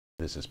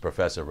This is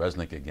Professor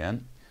Reznick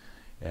again,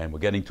 and we're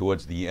getting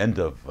towards the end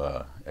of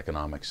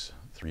Economics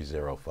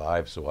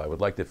 305, so I would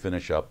like to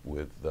finish up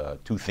with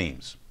two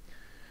themes.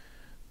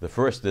 The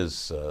first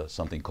is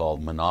something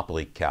called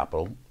monopoly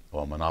capital,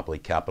 or monopoly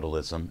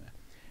capitalism,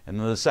 and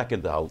then the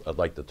second I'd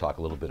like to talk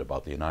a little bit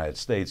about the United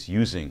States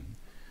using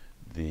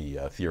the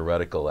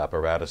theoretical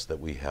apparatus that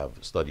we have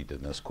studied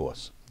in this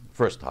course.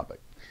 First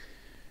topic.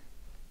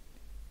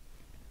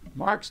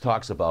 Marx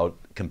talks about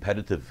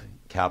competitive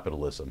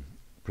capitalism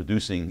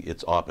producing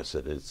its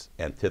opposite, its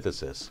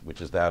antithesis,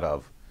 which is that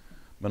of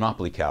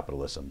monopoly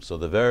capitalism. So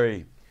the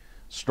very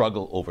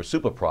struggle over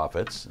super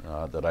profits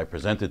that I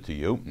presented to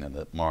you and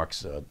that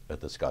Marx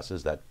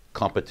discusses, that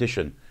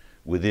competition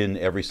within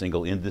every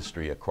single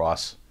industry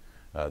across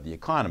the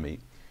economy,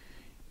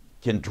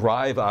 can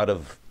drive out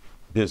of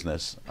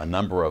business a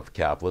number of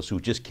capitalists who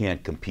just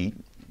can't compete.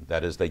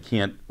 That is, they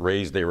can't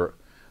raise their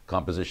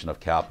composition of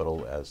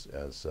capital as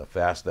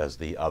fast as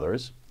the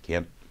others,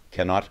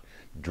 cannot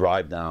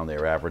drive down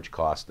their average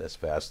cost as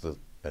fast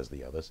as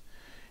the others.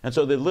 And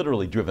so they're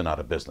literally driven out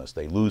of business.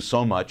 They lose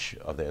so much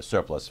of their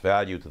surplus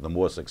value to the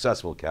more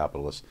successful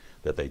capitalists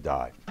that they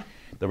die.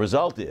 The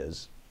result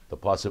is, the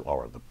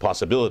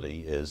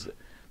possibility is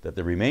that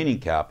the remaining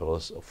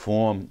capitalists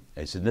form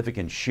a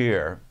significant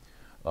share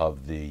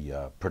of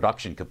the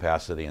production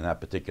capacity in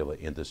that particular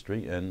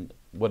industry, and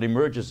what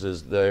emerges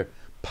is their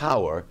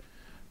power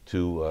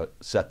to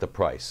set the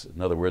price.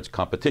 In other words,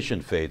 competition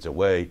fades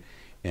away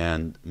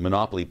and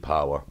monopoly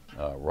power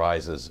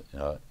rises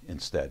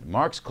instead.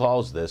 Marx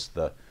calls this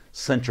the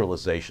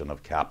centralization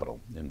of capital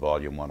in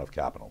Volume 1 of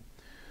Capital.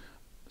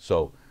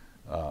 So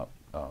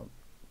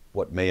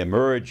what may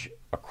emerge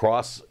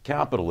across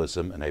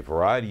capitalism in a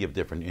variety of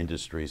different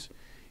industries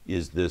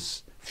is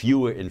this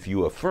fewer and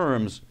fewer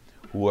firms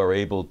who are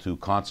able to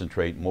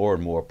concentrate more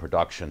and more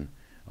production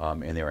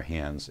in their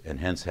hands, and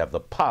hence have the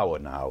power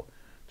now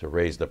to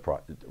raise the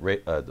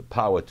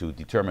power to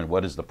determine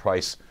what is the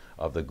price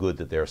of the good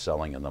that they're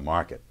selling in the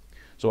market.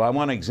 So I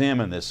want to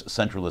examine this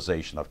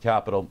centralization of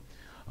capital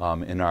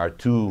in our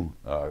two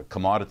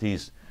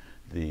commodities,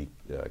 the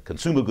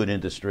consumer good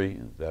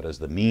industry, that is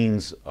the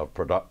means of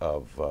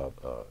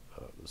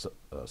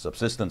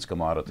subsistence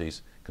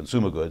commodities,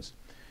 consumer goods,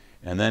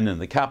 and then in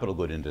the capital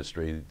good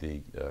industry,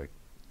 the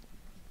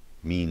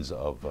means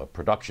of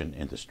production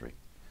industry,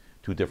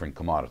 two different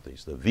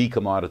commodities. The V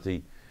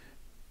commodity,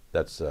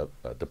 that's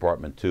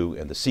Department 2,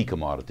 and the C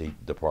commodity,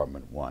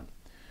 Department 1.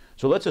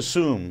 So let's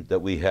assume that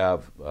we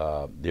have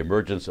the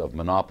emergence of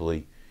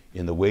monopoly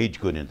in the wage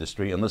good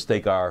industry, and let's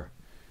take our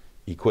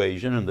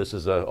equation, and this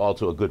is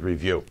also a good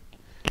review.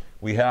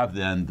 We have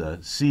then the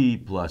C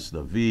plus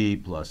the V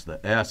plus the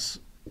S,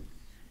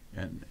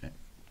 and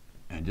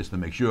just to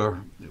make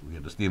sure that we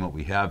understand what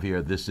we have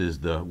here, this is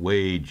the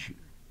wage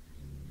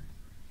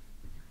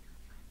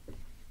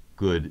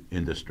good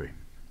industry.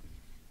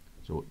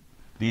 So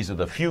these are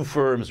the few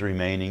firms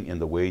remaining in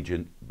the wage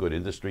and good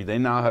industry. They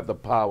now have the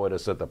power to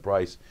set the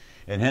price,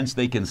 and hence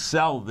they can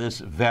sell this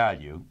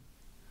value.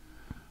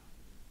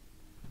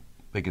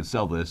 They can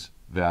sell this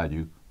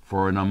value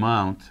for an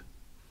amount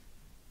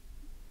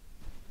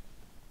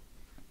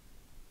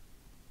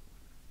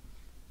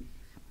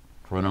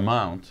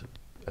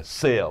a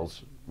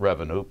sales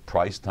revenue,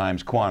 price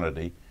times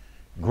quantity,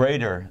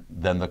 greater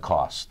than the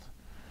cost.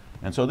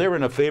 And so they're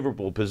in a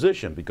favorable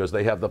position because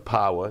they have the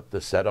power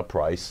to set a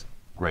price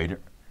greater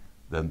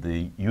than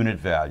the unit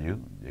value,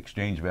 the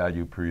exchange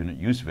value per unit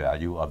use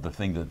value of the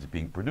thing that's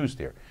being produced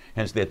here.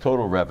 Hence their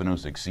total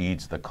revenues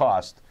exceeds the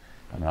cost,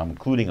 and I'm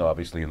including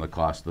obviously in the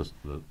cost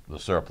the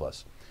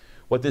surplus.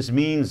 What this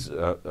means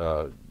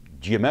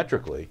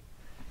geometrically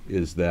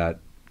is that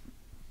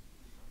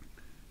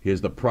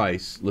here's the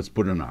price, let's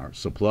put in our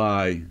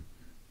supply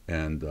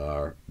and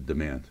our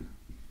demand.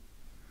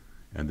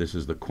 And this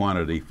is the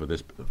quantity for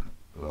this,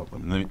 well,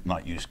 let me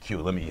not use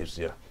Q, let me use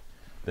here.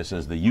 This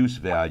is the use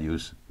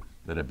values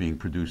that are being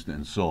produced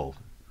and sold.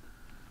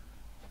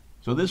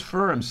 So this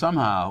firm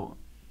somehow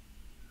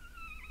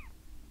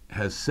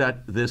has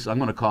set this, I'm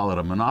going to call it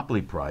a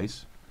monopoly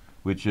price,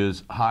 which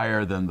is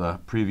higher than the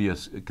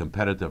previous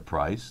competitive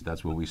price.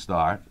 That's where we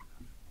start.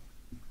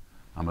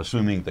 I'm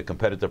assuming the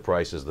competitive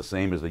price is the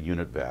same as the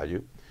unit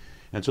value.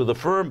 And so the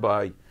firm,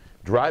 by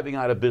driving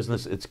out of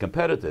business its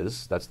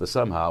competitors, that's the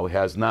somehow,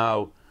 has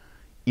now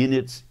in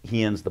its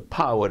hands the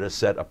power to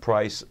set a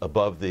price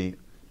above the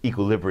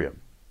equilibrium.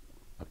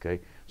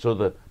 Okay? So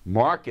the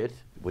market,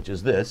 which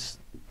is this,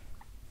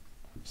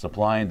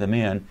 supply and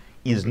demand,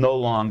 is no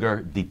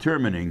longer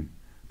determining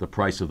the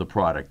price of the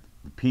product.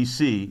 The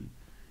PC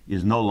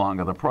is no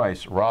longer the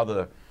price.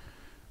 Rather,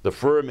 the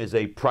firm is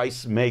a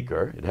price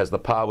maker. It has the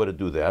power to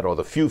do that, or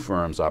the few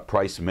firms are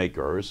price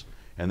makers,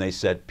 and they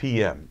set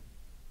PM.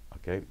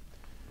 Okay?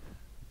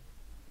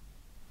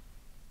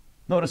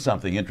 Notice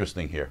something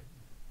interesting here.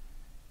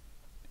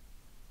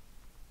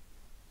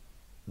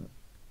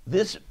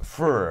 This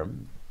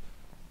firm,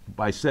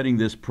 by setting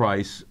this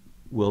price,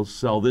 will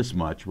sell this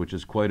much, which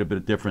is quite a bit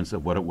of difference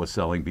of what it was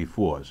selling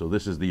before. So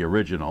this is the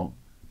original,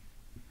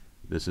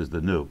 this is the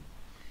new.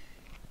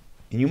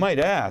 And you might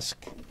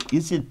ask,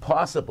 is it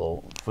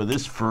possible for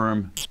this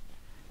firm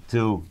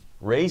to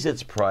raise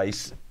its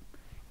price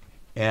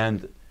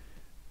and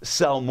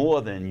sell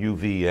more than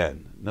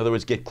UVN? In other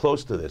words, get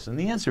close to this. And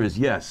the answer is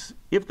yes.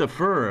 If the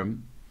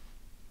firm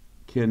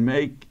can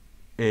make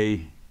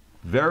a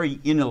very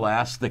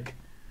inelastic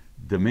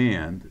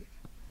demand,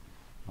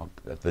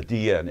 the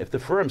DN, if the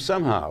firm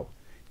somehow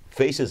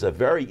faces a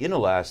very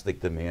inelastic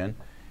demand,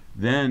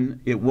 then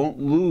it won't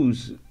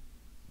lose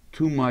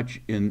too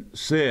much in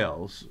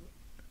sales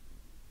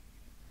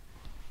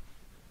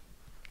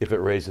if it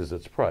raises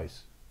its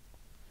price.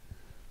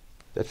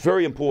 That's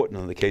very important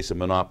in the case of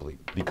monopoly,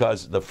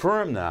 because the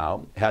firm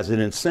now has an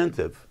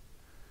incentive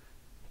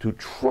to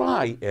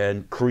try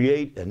and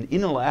create an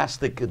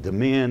inelastic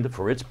demand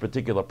for its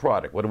particular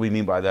product. What do we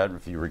mean by that?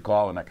 If you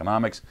recall in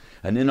economics,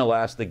 an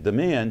inelastic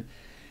demand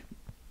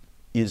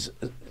is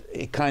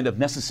a kind of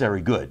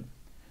necessary good.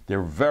 There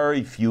are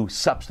very few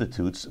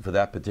substitutes for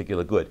that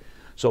particular good.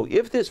 So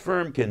if this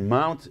firm can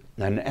mount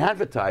an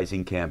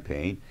advertising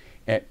campaign,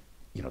 and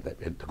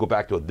to go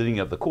back to the beginning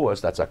of the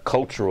course, that's a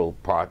cultural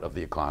part of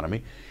the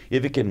economy.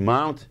 If it can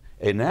mount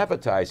an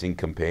advertising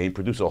campaign,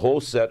 produce a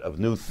whole set of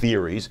new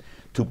theories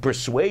to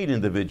persuade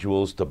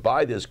individuals to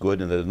buy this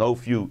good, and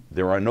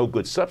there are no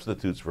good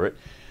substitutes for it,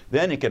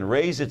 then it can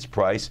raise its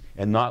price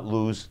and not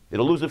lose,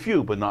 it'll lose a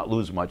few, but not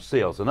lose much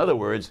sales. In other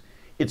words,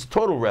 its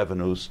total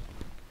revenues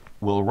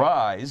will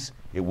rise,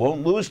 it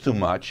won't lose too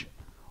much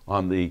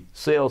on the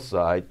sales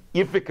side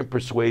if it can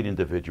persuade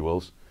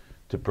individuals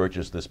to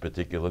purchase this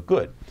particular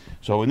good.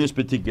 So in this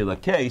particular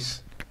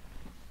case,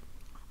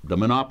 the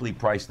monopoly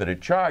price that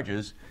it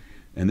charges,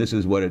 and this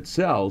is what it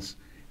sells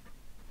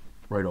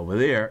right over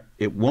there,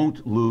 it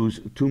won't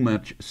lose too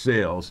much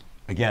sales,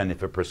 again,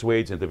 if it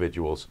persuades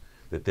individuals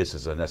that this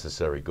is a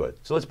necessary good.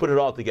 So let's put it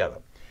all together.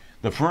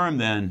 The firm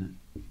then,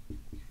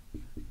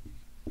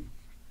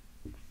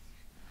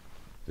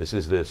 this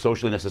is the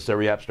socially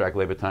necessary abstract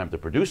labor time to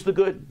produce the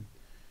good.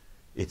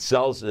 It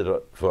sells it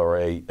for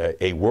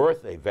a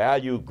worth, a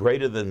value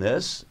greater than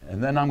this,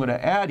 and then I'm going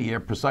to add here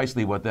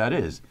precisely what that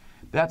is.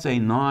 That's a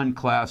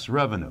non-class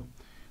revenue.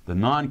 The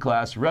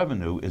non-class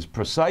revenue is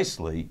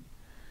precisely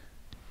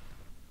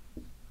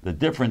the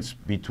difference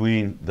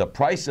between the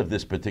price of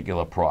this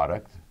particular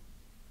product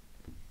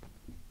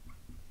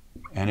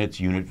and its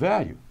unit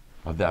value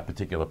of that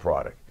particular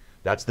product.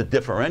 That's the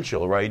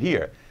differential right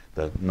here,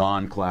 the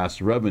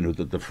non-class revenue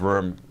that the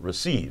firm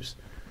receives,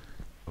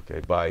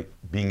 okay, by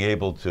being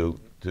able to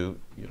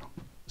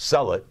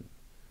sell it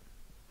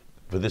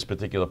for this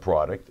particular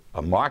product,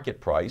 a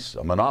market price,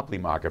 a monopoly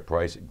market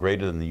price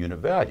greater than the unit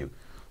value.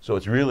 So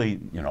it's really,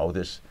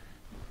 this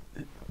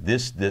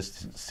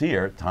distance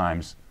here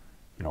times,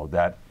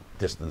 that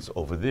distance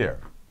over there.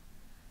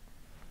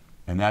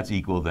 And that's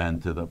equal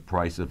then to the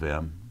price of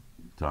M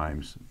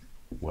times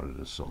what it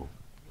is sold,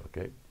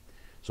 okay?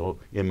 So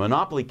in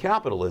monopoly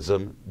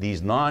capitalism,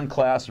 these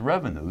non-class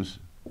revenues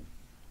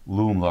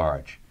loom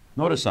large.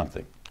 Notice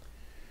something.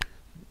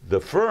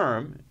 The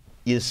firm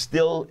is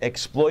still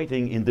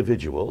exploiting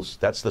individuals.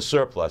 That's the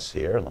surplus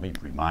here. Let me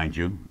remind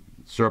you,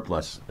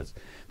 surplus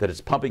that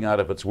it's pumping out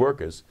of its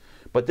workers.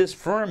 But this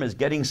firm is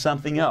getting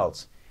something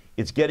else.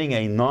 It's getting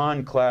a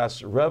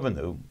non-class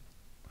revenue,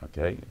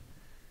 okay,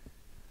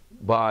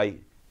 by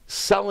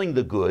selling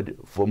the good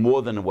for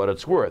more than what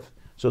it's worth.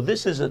 So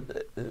this is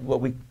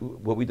what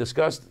we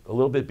discussed a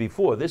little bit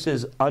before. This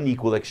is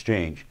unequal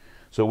exchange.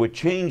 So we're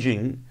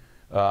changing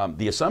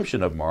the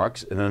assumption of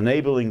Marx and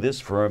enabling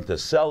this firm to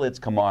sell its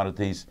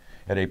commodities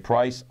at a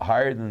price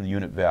higher than the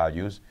unit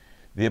values,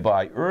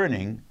 thereby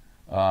earning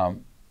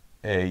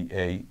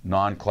a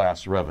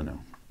non-class revenue.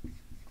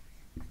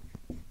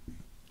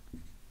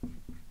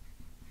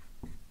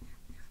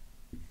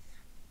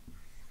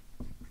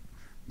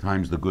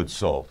 Times the goods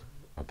sold,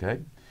 okay?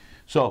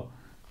 So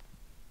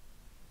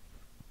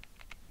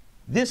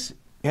this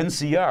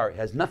NCR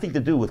has nothing to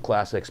do with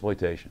class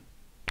exploitation.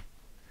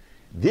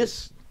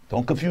 This,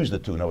 don't confuse the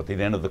two now at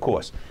the end of the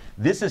course.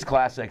 This is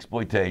class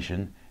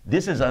exploitation.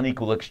 This is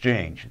unequal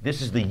exchange.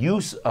 This is the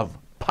use of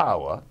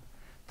power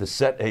to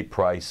set a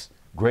price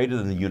greater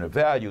than the unit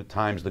value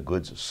times the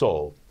goods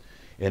sold.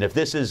 And if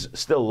this is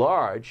still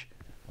large,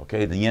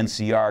 okay, the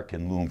NCR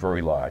can loom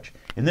very large.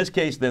 In this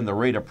case, then, the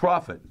rate of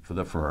profit for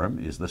the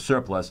firm is the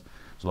surplus.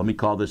 So let me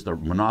call this the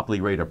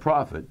monopoly rate of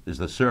profit, is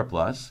the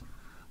surplus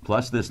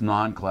plus this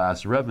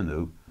non-class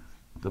revenue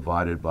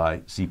divided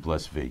by C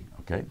plus V,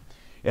 okay?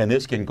 And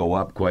this can go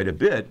up quite a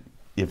bit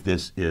if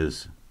this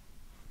is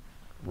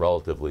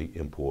relatively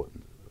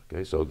important,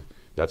 okay? So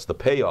that's the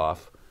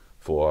payoff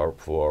for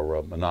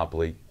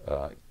monopoly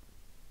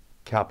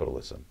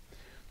capitalism.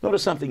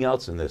 Notice something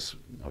else in this,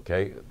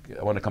 okay?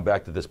 I want to come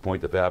back to this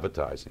point of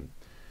advertising.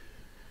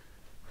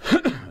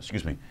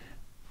 Excuse me.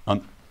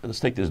 Let's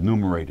take this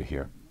numerator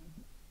here.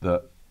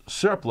 The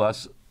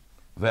surplus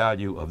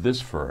value of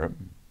this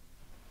firm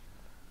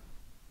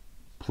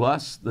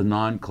plus the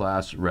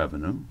non-class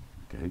revenue,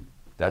 okay?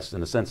 That's,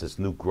 in a sense, its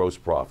new gross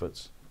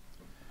profits,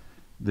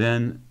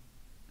 then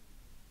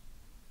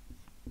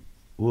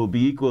will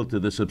be equal to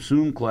the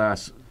subsumed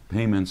class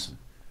payments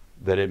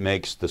that it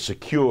makes to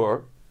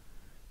secure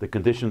the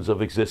conditions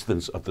of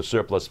existence of the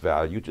surplus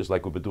value, just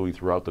like we've been doing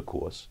throughout the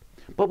course.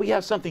 But we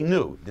have something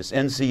new, this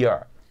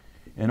NCR.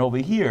 And over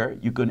here,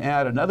 you can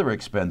add another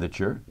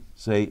expenditure,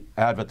 say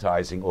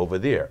advertising over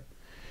there.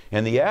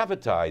 And the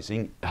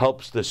advertising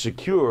helps to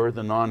secure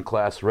the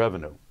non-class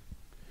revenue.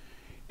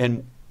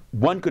 And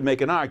one could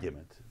make an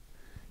argument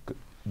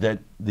that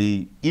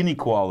the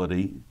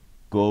inequality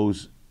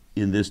goes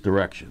in this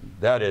direction.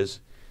 That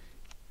is,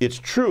 it's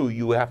true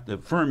the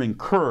firm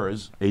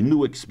incurs a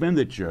new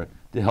expenditure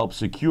to help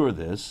secure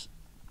this,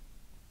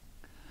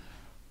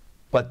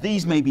 but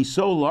these may be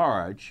so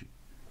large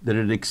that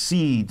it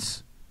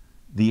exceeds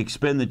the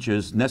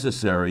expenditures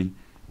necessary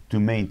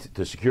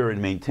to secure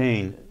and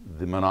maintain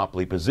the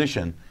monopoly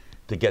position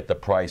to get the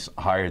price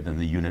higher than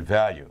the unit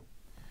value.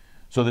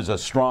 So and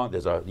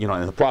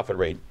the profit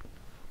rate,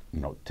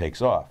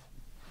 takes off.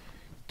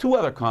 Two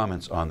other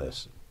comments on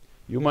this.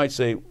 You might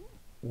say,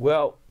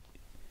 well,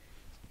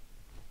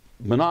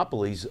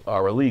 monopolies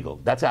are illegal.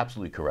 That's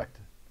absolutely correct.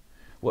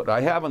 What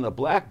I have on the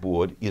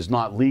blackboard is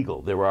not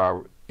legal. There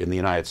are, in the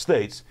United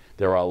States,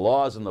 there are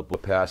laws in the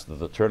book passed at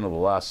the turn of the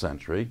last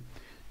century,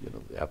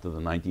 after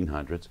the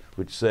 1900s,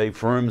 which say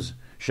firms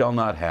shall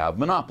not have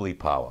monopoly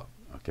power,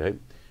 okay?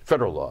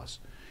 Federal laws.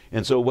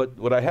 And so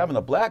what I have on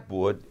the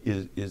blackboard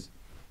is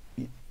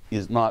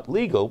not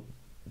legal,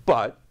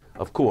 but,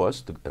 of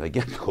course, and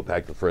again, to go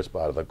back to the first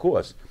part of the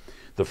course,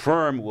 the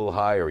firm will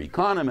hire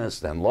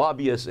economists and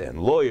lobbyists and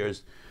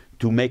lawyers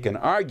to make an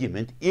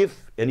argument,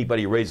 if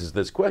anybody raises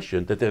this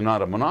question, that they're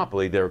not a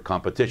monopoly, they're a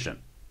competition,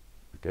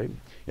 okay?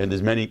 And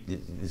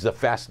there's a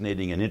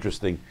fascinating and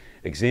interesting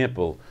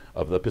example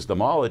of the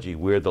epistemology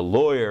where the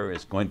lawyer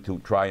is going to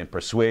try and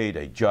persuade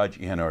a judge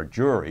and or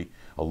jury,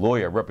 a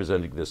lawyer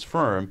representing this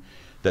firm,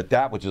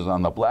 that which is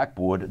on the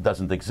blackboard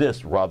doesn't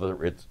exist,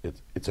 rather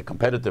it's a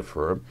competitive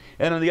firm.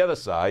 And on the other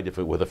side, if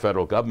it were the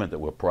federal government that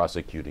were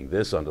prosecuting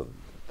this,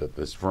 that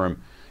this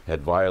firm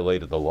had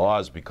violated the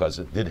laws because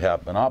it did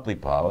have monopoly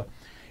power,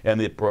 and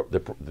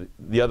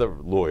the other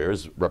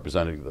lawyers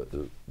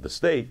representing the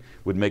state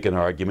would make an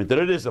argument that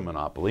it is a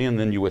monopoly, and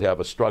then you would have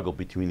a struggle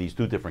between these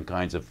two different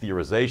kinds of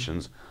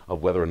theorizations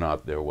of whether or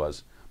not there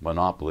was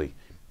monopoly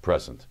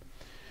present.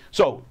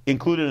 So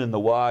included in the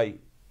Y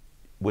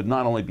would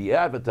not only be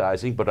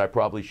advertising, but I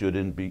probably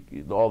shouldn't be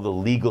all the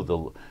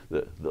legal,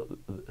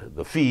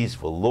 the fees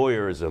for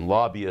lawyers and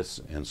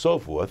lobbyists and so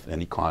forth,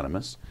 and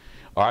economists,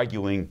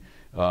 arguing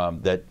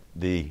that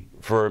the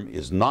firm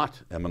is not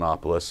a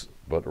monopolist,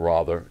 but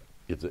rather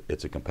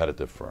it's a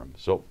competitive firm.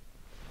 So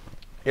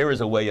here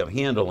is a way of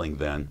handling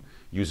then,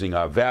 using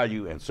our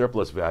value and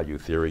surplus value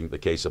theory in the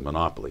case of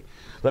monopoly.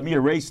 Let me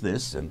erase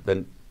this and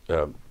then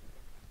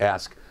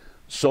ask,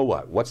 so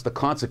what? What's the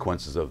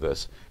consequences of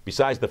this?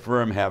 Besides the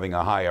firm having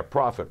a higher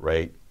profit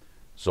rate,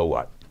 so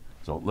what?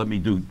 So let me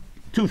do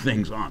two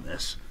things on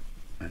this.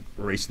 And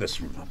erase this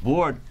from the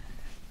board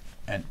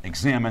and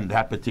examine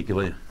that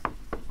particular,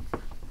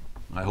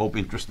 I hope,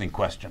 interesting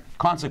question.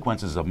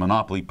 Consequences of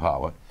monopoly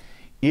power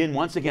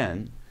once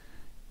again,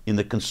 in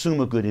the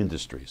consumer good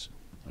industries.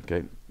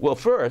 Okay? Well,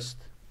 first,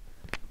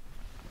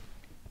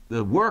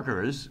 the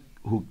workers,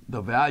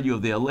 the value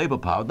of their labor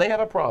power, they have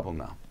a problem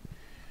now.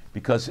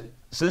 Because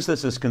since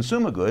this is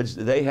consumer goods,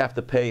 they have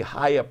to pay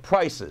higher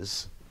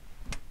prices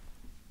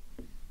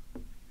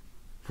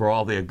for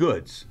all their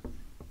goods.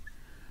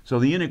 So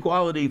the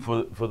inequality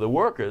for the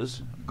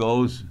workers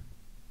goes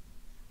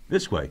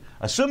this way.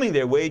 Assuming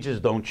their wages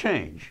don't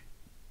change,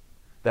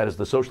 that is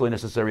the socially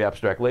necessary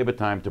abstract labor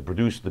time to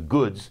produce the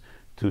goods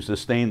to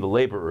sustain the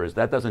laborers,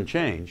 that doesn't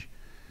change,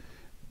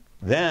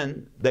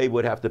 then they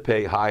would have to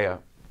pay higher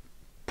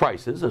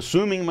prices,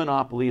 assuming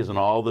monopoly is in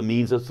all the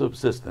means of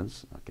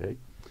subsistence, okay?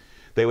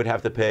 They would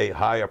have to pay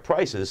higher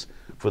prices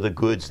for the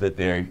goods that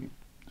they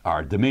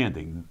are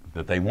demanding,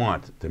 that they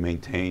want to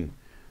maintain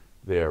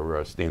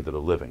their standard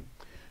of living.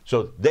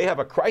 So they have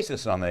a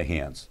crisis on their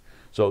hands.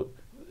 So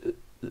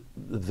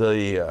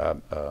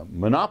the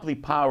monopoly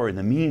power in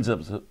the means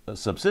of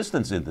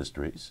subsistence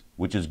industries,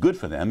 which is good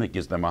for them, it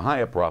gives them a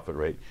higher profit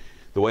rate,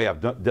 the way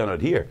I've done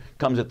it here,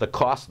 comes at the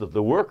cost of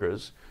the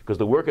workers, because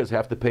the workers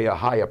have to pay a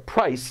higher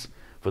price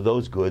for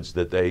those goods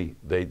that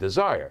they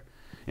desire.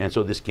 And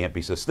so this can't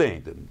be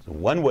sustained. And so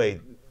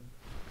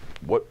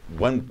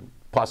one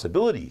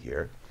possibility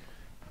here,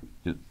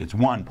 it's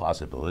one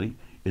possibility,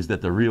 is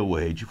that the real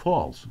wage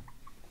falls.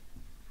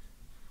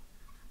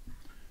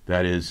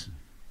 That is,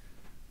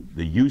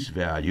 the use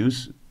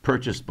values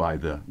purchased by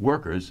the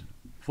workers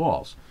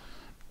falls.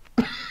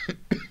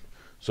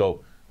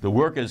 So the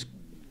workers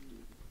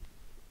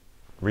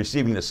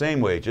receiving the same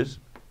wages,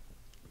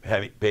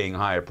 paying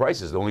higher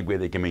prices, the only way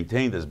they can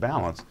maintain this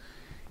balance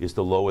is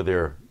to lower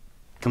their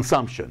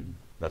consumption.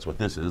 That's what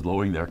this is,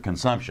 lowering their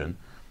consumption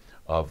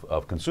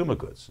of consumer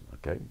goods,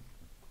 okay?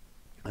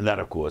 And that,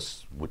 of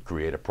course, would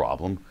create a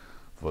problem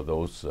for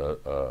those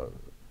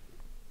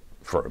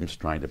firms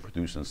trying to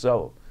produce and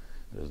sell.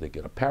 As they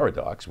get a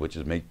paradox, which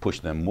is may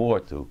push them more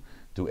to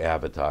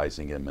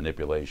advertising and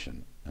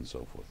manipulation and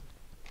so forth.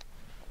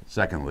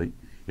 Secondly,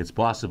 it's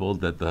possible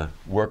that the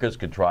workers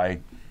could try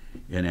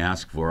and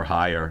ask for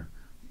higher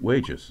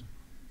wages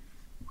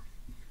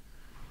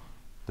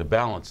to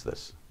balance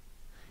this.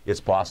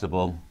 It's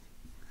possible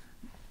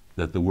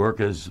that the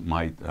workers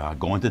might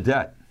go into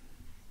debt,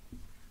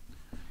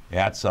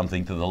 add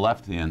something to the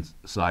left-hand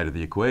side of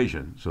the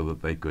equation so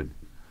that they could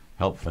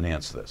help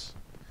finance this.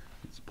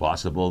 It's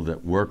possible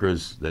that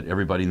workers, that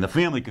everybody in the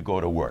family could go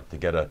to work to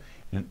get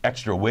an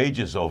extra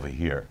wages over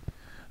here.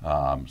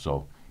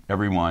 So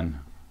everyone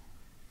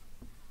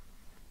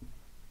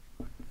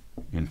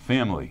in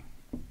family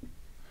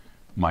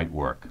might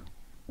work.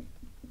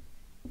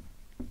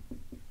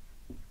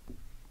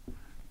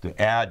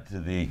 To add to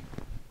the,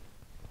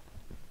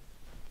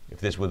 if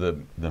this were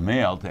the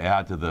male, to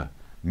add to the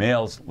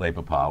male's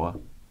labor power,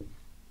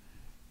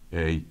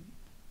 the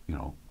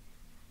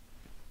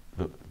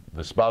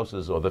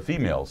spouse's or the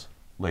female's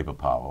labor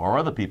power, or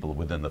other people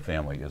within the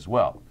family as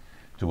well,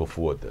 to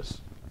afford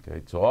this.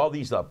 Okay, so all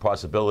these are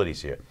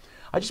possibilities here.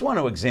 I just want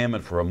to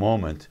examine for a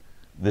moment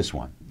this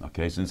one,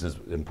 okay, since it's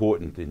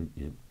important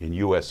in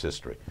U.S.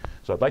 history.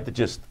 So I'd like to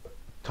just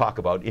talk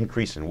about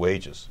increase in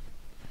wages.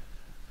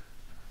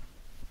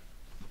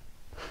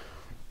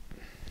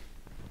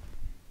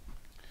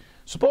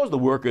 Suppose the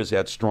workers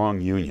had strong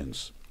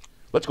unions.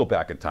 Let's go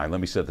back in time. Let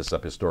me set this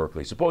up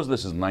historically. Suppose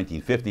this is the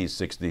 1950s,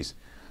 60s,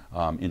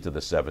 into the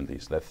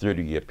 70s, that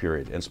 30-year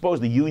period. And suppose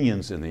the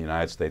unions in the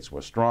United States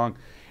were strong,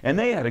 and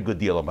they had a good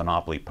deal of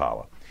monopoly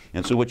power.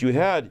 And so what you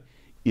had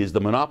is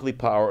the monopoly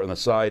power on the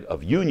side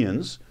of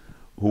unions,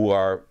 who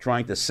are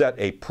trying to set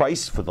a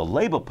price for the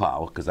labor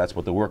power, because that's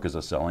what the workers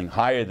are selling,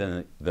 higher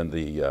than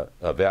the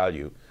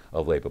value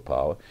of labor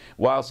power,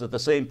 whilst at the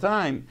same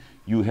time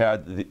you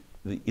had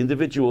the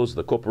individuals,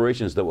 the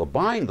corporations that were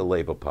buying the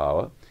labor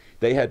power,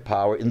 they had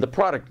power in the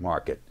product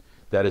market.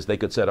 That is, they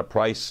could set a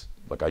price,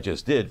 like I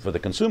just did, for the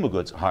consumer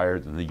goods higher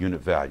than the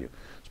unit value.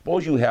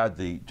 Suppose you had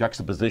the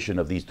juxtaposition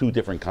of these two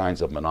different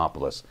kinds of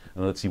monopolists,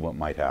 and let's see what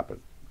might happen.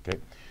 Okay?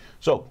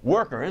 So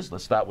workers,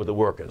 let's start with the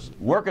workers.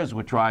 Workers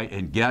would try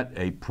and get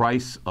a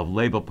price of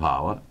labor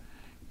power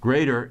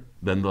greater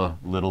than the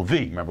little v.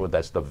 Remember,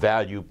 that's the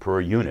value per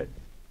unit.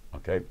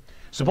 Okay?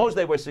 Suppose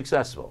they were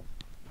successful.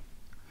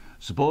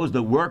 Suppose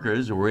the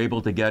workers were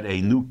able to get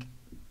a new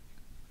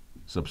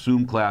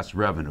subsumed class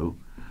revenue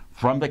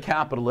from the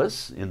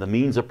capitalists in the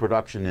means of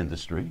production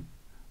industry.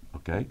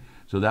 Okay?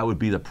 So that would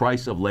be the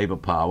price of labor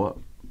power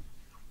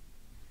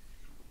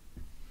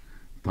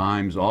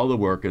times all the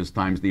workers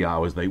times the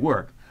hours they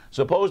work.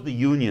 Suppose the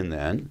union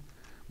then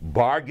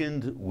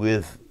bargained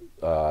with,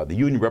 the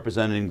union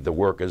representing the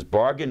workers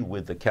bargained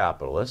with the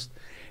capitalists,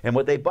 and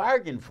what they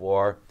bargained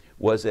for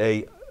was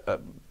a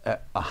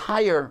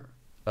higher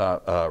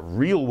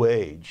real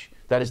wage.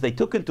 That is, they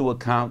took into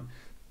account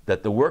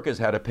that the workers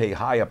had to pay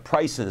higher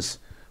prices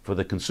for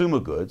the consumer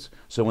goods.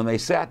 So when they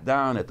sat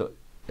down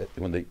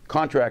when the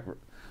contract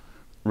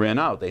ran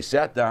out, they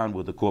sat down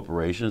with the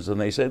corporations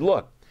and they said,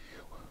 look,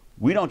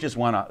 we don't just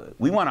want to,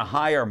 we want a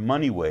higher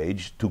money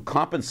wage to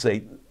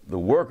compensate the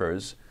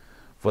workers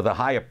for the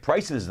higher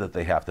prices that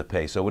they have to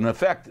pay. So in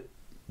effect,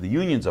 the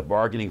unions are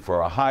bargaining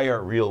for a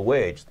higher real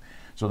wage.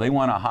 So they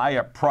want a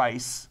higher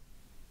price,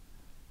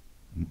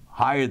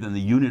 higher than the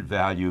unit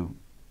value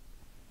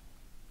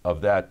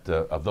of that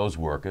of those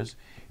workers,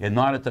 in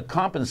order to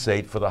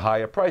compensate for the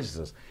higher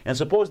prices. And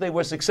suppose they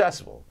were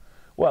successful.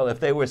 Well, if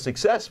they were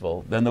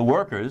successful, then the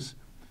workers,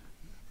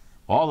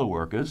 all the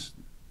workers,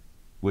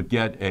 would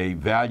get a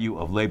value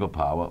of labor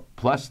power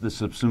plus the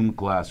subsumed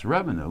class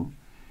revenue,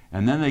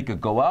 and then they could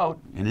go out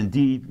and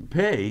indeed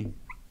pay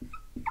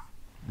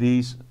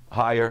these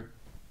higher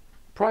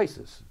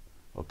prices.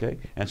 Okay?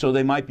 And so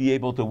they might be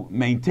able to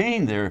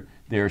maintain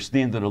their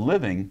standard of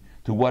living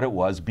to what it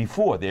was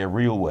before, their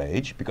real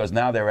wage, because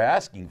now they're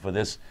asking for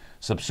this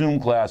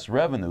subsumed class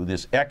revenue,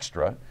 this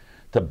extra,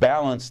 to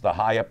balance the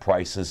higher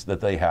prices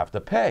that they have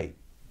to pay,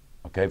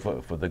 okay,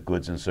 for the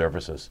goods and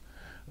services.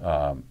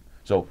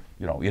 So,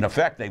 you know, in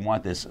effect, they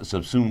want this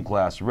subsumed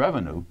class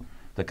revenue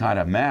to kind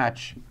of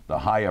match the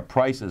higher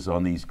prices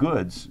on these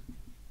goods.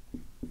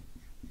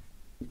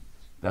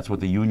 That's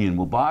what the union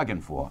will bargain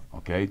for,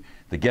 okay,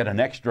 to get an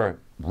extra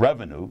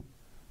revenue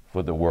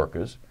for the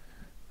workers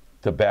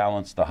to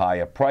balance the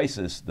higher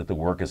prices that the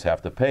workers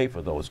have to pay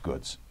for those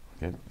goods.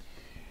 Okay?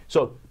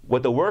 So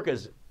what the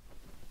workers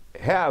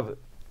have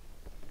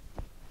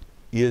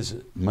is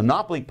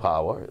monopoly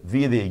power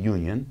via their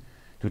union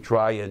to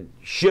try and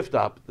shift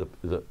up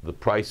the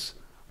price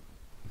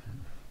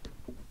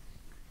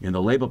in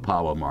the labor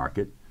power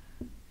market.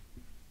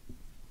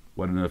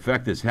 What in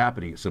effect is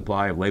happening,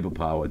 supply of labor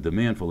power,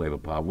 demand for labor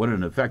power, what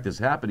in effect is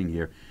happening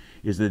here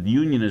is that the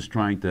union is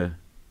trying to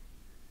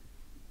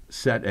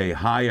set a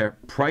higher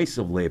price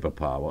of labor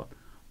power,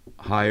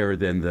 higher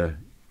than the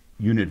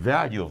unit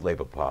value of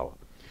labor power,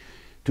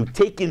 to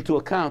take into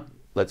account,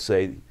 let's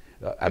say,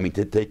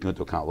 to take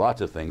into account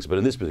lots of things, but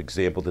in this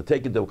example, to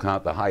take into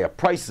account the higher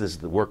prices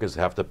the workers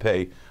have to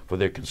pay for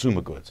their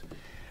consumer goods.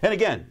 And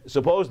again,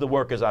 suppose the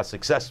workers are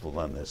successful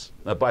in this.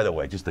 By the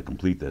way, just to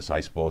complete this,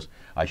 I suppose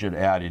I should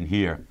add in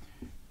here,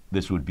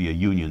 this would be a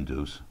union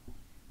dues.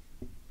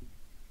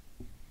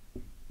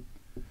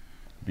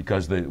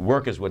 because the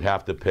workers would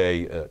have to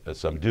pay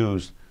some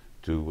dues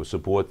to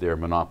support their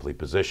monopoly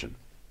position.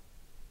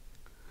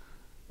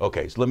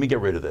 Okay, so let me get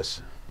rid of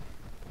this.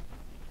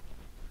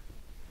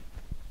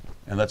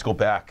 And let's go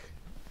back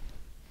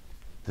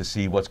to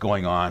see what's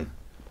going on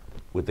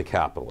with the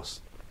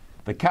capitalists.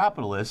 The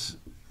capitalists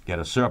get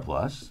a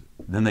surplus,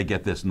 then they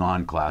get this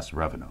non-class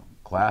revenue.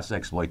 Class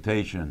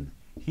exploitation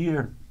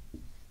here,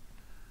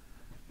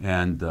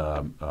 and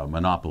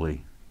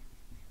monopoly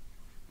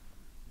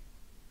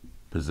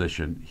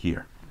position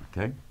here,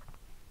 okay?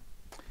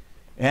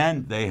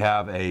 And they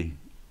have a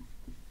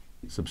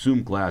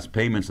subsumed class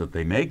payments that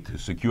they make to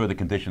secure the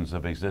conditions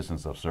of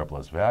existence of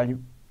surplus value.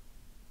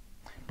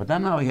 But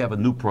then now we have a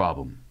new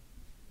problem.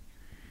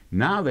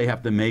 Now they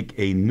have to make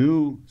a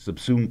new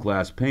subsumed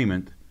class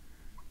payment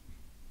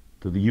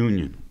to the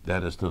union,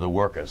 that is to the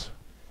workers,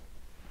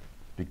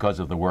 because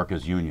of the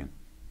workers' union.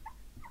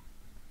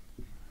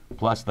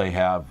 Plus they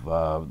have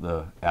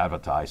the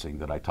advertising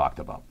that I talked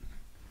about.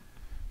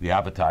 The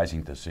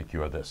advertising to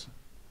secure this,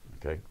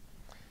 okay?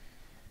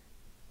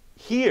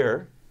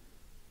 Here,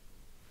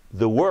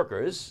 the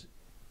workers,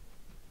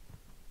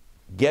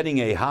 getting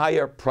a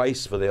higher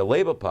price for their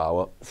labor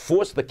power,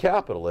 force the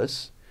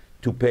capitalists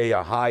to pay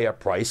a higher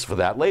price for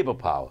that labor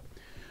power.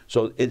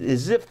 So it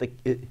is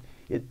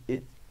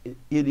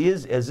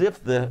as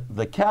if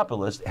the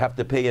capitalists have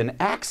to pay an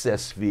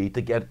access fee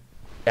to get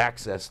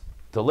access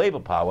to labor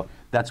power.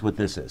 That's what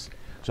this is.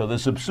 So the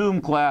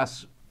subsumed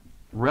class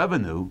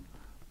revenue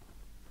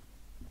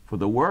for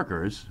the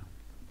workers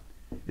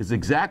is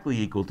exactly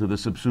equal to the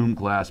subsumed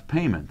class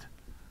payment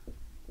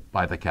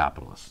by the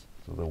capitalists.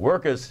 So the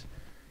workers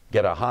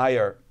get a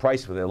higher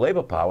price for their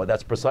labor power.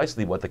 That's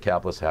precisely what the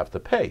capitalists have to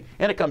pay.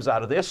 And it comes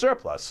out of their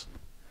surplus.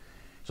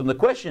 So the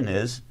question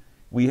is,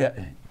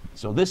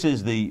 so this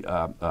is the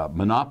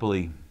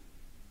monopoly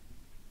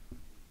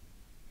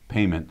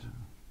payment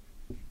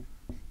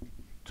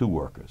to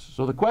workers.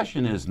 So the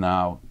question is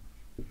now,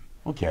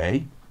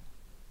 okay,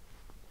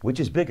 which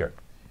is bigger?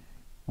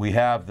 We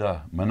have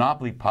the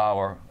monopoly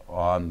power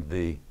on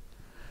the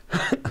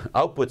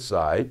output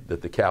side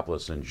that the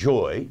capitalists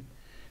enjoy.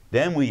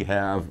 Then we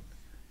have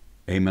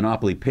a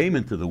monopoly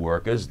payment to the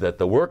workers that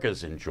the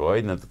workers enjoy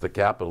and that the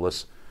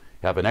capitalists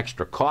have an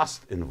extra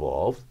cost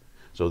involved.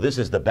 So this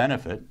is the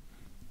benefit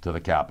to the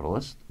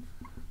capitalist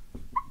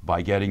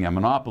by getting a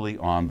monopoly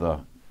on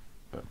the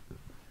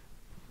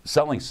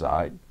selling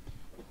side.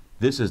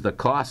 This is the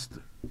cost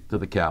to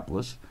the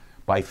capitalist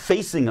by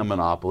facing a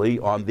monopoly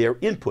on their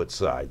input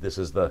side. This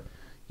is the,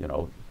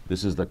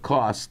 this is the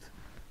cost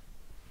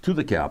to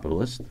the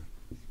capitalist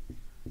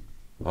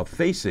of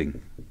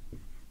facing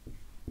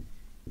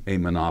a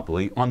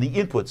monopoly on the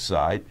input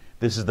side.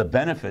 This is the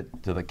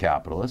benefit to the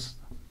capitalist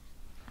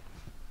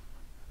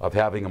of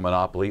having a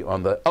monopoly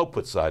on the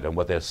output side on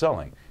what they're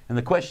selling. And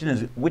the question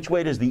is, which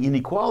way does the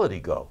inequality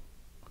go?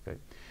 Okay.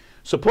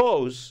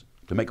 Suppose,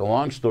 to make a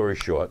long story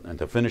short and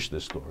to finish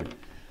this story,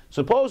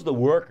 suppose the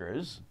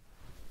workers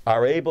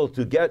are able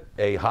to get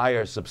a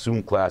higher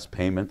subsumed class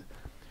payment,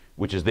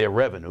 which is their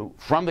revenue,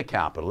 from the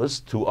capitalists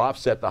to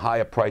offset the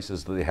higher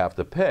prices that they have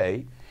to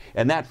pay,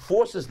 and that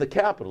forces the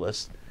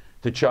capitalists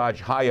to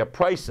charge higher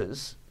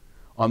prices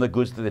on the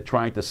goods that they're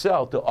trying to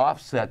sell to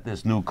offset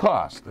this new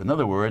cost. In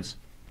other words,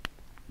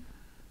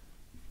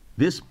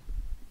 this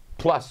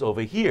plus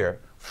over here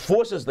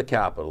forces the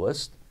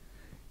capitalist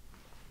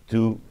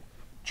to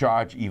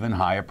charge even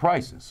higher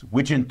prices,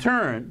 which in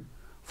turn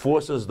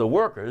forces the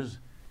workers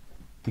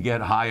to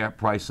get higher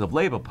price of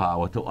labor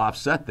power to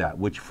offset that,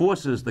 which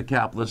forces the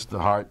capitalists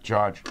to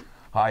charge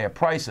higher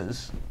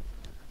prices.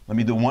 Let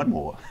me do one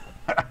more.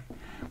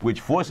 Which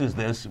forces,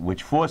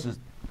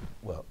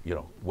 well,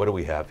 what do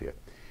we have here?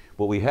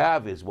 What we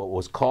have is what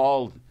was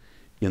called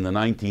in the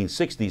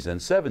 1960s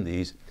and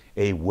 70s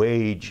a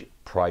wage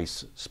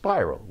price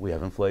spiral. We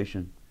have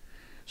inflation.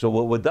 So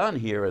what we've done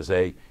here is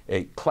a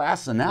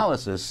class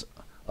analysis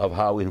of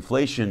how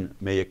inflation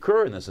may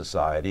occur in the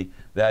society.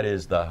 That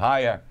is, the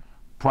higher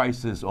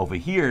prices over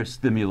here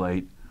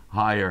stimulate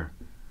higher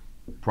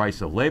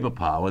price of labor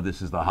power.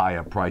 This is the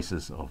higher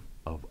prices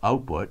of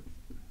output.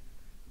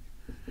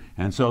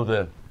 And so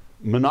the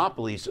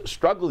monopolies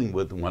struggling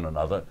with one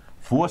another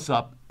force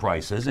up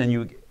prices, and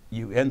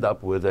you end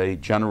up with a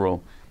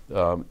general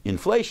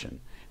inflation.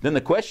 Then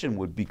the question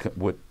would be,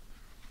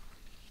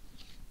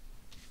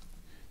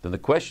 then the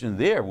question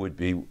there would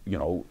be,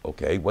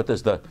 okay, what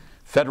does the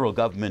federal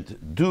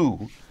government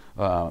do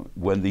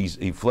when these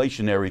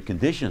inflationary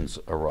conditions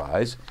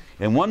arise?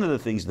 And one of the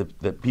things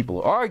that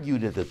people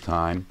argued at the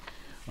time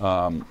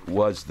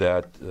was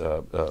that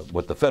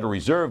what the Federal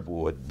Reserve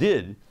Board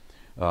did,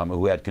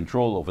 who had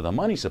control over the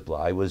money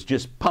supply, was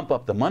just pump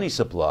up the money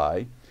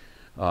supply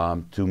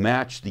to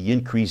match the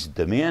increased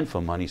demand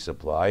for money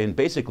supply and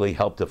basically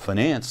help to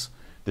finance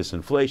this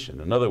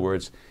inflation. In other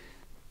words,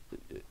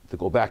 to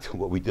go back to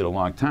what we did a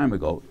long time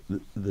ago,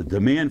 the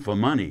demand for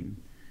money,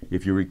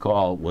 if you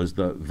recall, was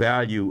the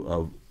value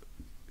of,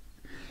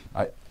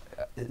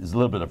 there's a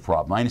little bit of a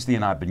problem. I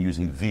understand I've been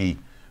using V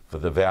for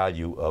the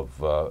value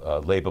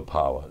of labor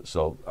power.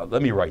 So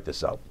let me write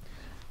this out.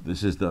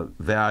 This is the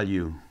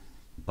value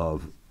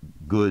of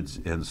goods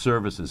and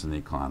services in the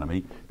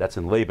economy. That's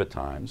in labor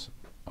times,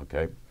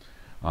 okay?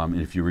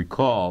 And if you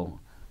recall,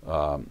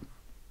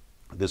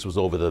 this was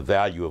over the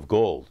value of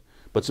gold.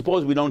 But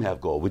suppose we don't have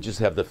gold, we just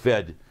have the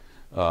Fed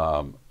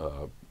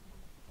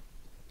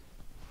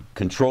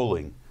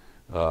controlling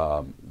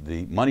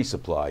the money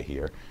supply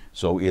here.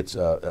 So it's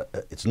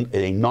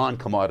a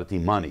non-commodity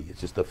money.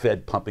 It's just the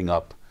Fed pumping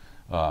up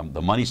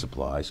the money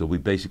supply. So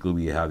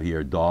we have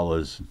here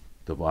dollars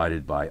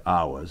divided by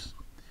hours.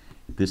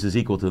 This is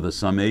equal to the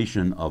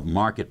summation of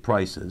market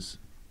prices.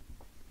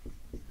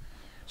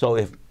 So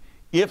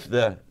if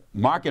the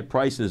market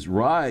prices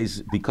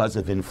rise because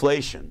of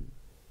inflation,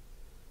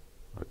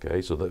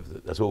 okay, so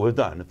that's what we've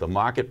done. If the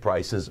market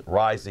price is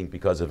rising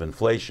because of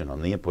inflation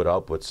on the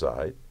input-output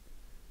side,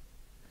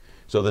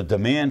 so the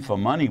demand for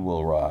money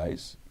will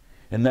rise.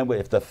 And then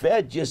if the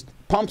Fed just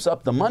pumps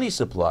up the money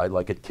supply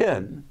like it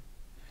can,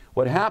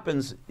 what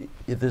happens,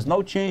 if there's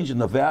no change in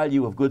the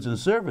value of goods and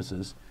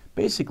services,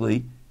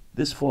 basically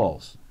this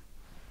falls.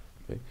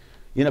 Okay?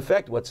 In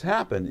effect, what's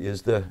happened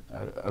is I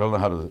don't know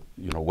how to,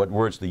 what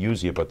words to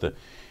use here, but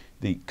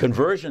the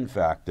conversion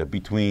factor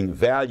between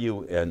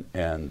value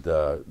and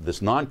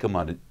this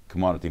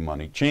non-commodity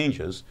money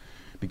changes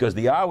because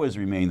the hours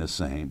remain the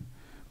same,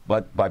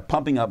 but by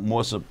pumping up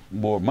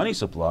more money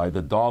supply,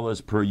 the dollars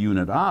per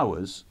unit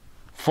hours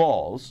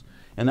falls,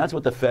 and that's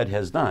what the Fed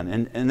has done.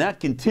 And that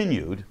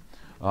continued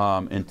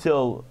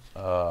until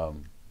a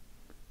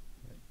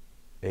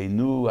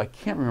new, I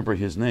can't remember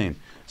his name,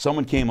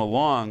 someone came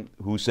along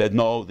who said,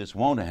 no, this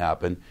won't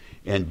happen,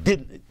 and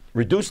did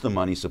reduce the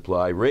money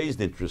supply, raised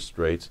interest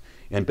rates,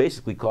 and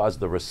basically caused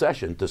the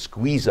recession to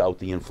squeeze out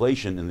the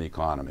inflation in the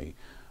economy.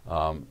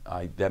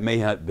 That may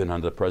have been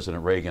under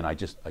President Reagan.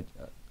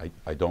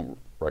 I don't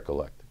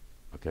recollect.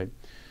 Okay,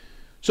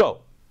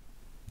 so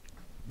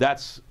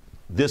that's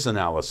this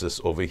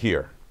analysis over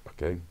here.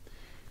 Okay,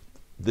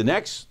 the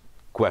next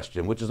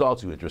question, which is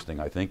also interesting,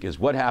 I think, is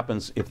what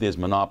happens if there's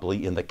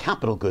monopoly in the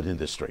capital good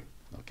industry?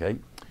 Okay,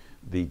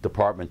 the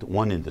Department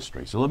 1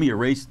 industry. So let me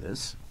erase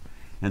this,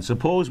 and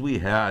suppose we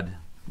had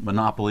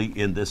monopoly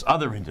in this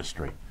other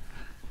industry.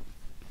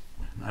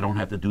 I don't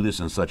have to do this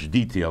in such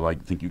detail. I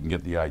think you can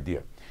get the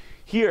idea.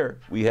 Here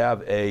we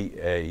have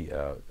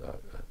a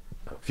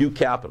few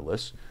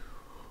capitalists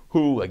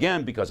who,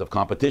 again, because of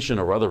competition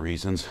or other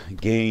reasons,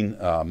 gain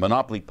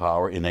monopoly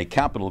power in a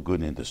capital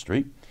good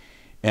industry,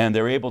 and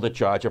they're able to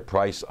charge a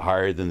price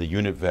higher than the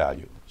unit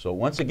value. So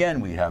once again,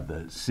 we have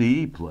the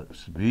C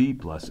plus B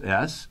plus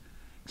S,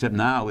 except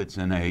now it's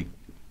in a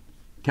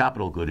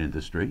capital good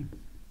industry.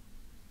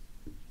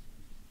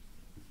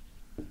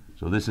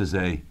 So this is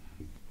a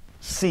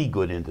C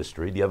good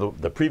industry.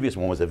 The previous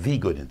one was a V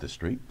good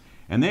industry.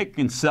 And they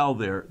can sell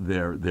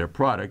their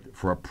product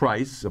for a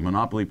price, a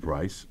monopoly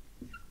price,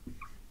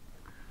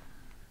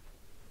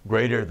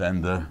 greater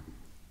than the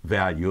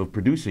value of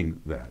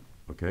producing that,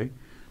 okay?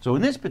 So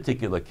in this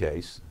particular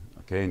case,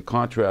 okay, in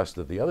contrast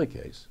to the other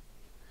case,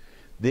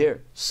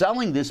 they're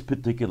selling this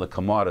particular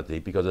commodity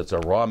because it's a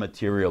raw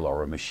material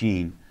or a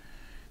machine.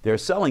 They're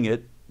selling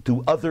it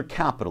to other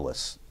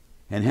capitalists.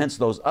 And hence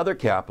those other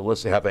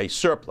capitalists have a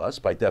surplus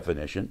by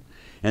definition.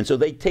 And so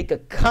they take a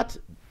cut.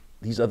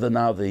 These are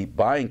now the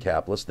buying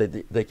capitalists.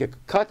 They take a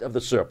cut of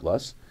the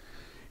surplus,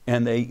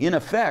 and they, in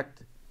effect,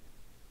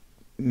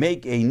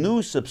 make a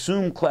new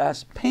subsumed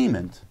class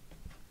payment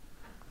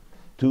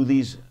to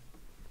these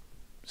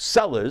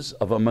sellers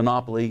of a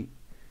monopoly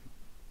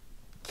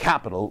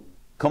capital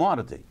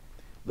commodity.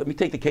 Let me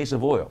take the case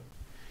of oil.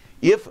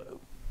 If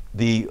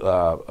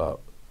the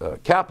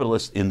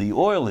capitalists in the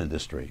oil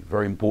industry,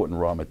 very important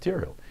raw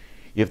material,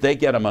 if they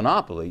get a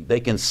monopoly, they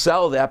can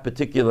sell that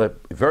particular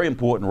very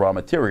important raw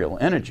material,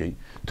 energy,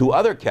 to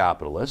other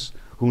capitalists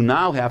who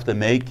now have to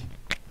make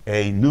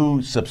a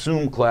new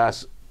subsumed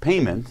class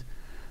payment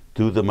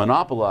to the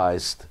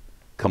monopolized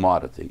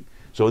commodity.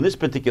 So in this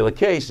particular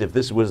case, if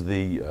this was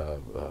the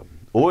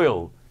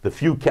oil, the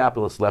few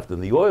capitalists left in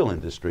the oil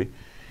industry,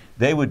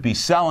 they would be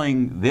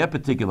selling their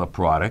particular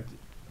product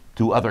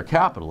to other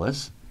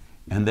capitalists,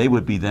 and they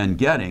would be then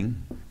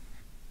getting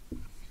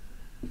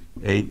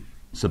a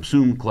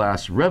subsumed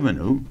class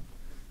revenue.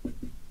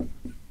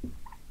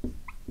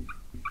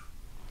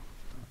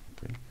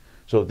 Okay.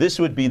 So this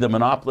would be the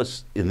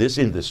monopolists in this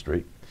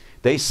industry.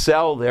 They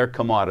sell their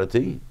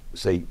commodity,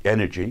 say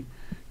energy,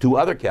 to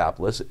other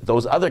capitalists.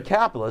 Those other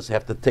capitalists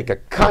have to take a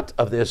cut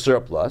of their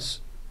surplus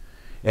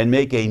and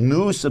make a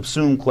new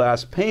subsumed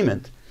class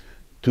payment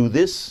to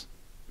this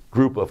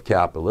group of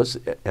capitalists,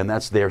 and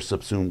that's their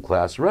subsumed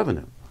class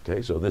revenue.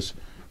 Okay, so this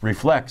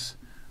reflects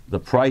the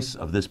price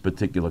of this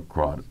particular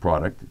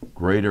product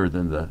greater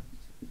than the,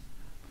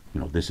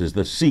 this is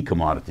the C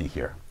commodity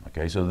here.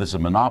 Okay, so this is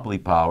monopoly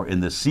power in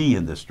the C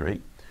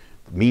industry,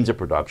 means of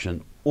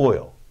production,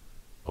 oil.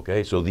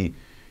 Okay, so the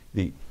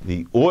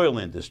oil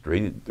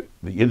industry,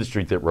 the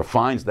industry that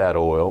refines that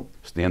oil,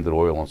 Standard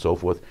Oil and so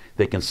forth,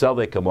 they can sell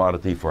their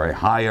commodity for a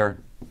higher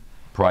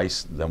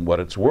price than what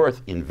it's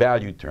worth in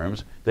value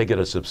terms. They get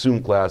a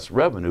subsumed class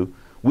revenue,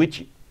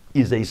 which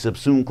is a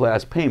subsumed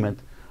class payment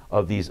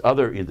of these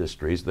other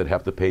industries that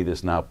have to pay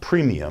this now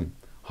premium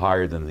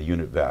higher than the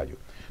unit value.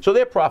 So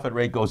their profit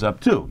rate goes up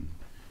too.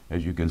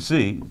 As you can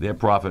see, their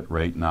profit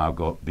rate now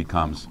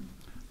becomes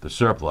the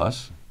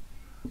surplus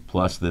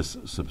plus this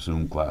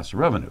subsumed class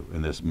revenue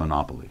in this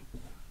monopoly.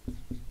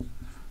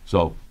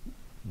 So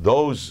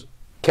those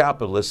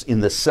capitalists in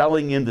the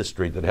selling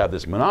industry that have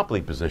this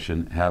monopoly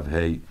position have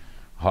a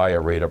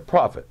higher rate of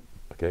profit.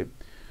 Okay.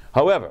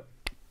 However,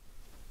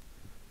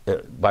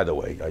 by the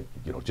way,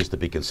 just to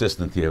be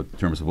consistent here in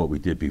terms of what we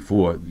did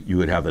before, you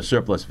would have the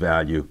surplus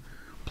value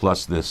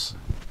plus this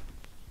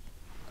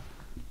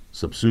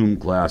subsumed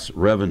class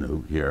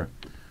revenue here,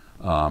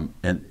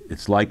 and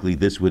it's likely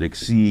this would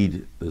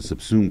exceed the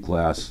subsumed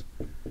class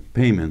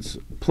payments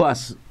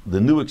plus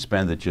the new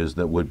expenditures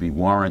that would be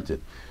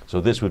warranted.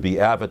 So this would be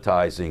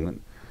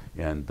advertising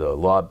and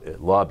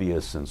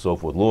lobbyists and so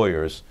forth,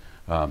 lawyers,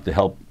 to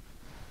help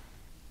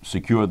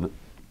secure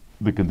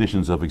the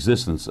conditions of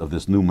existence of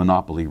this new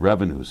monopoly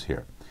revenues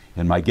here.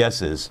 And my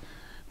guess is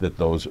that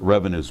those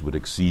revenues would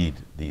exceed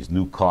these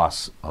new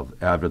costs of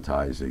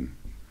advertising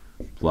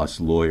plus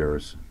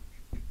lawyers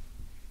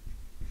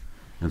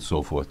and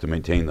so forth to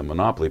maintain the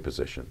monopoly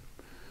position.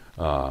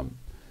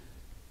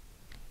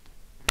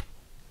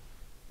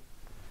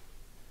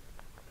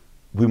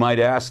 We might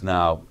ask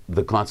now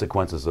the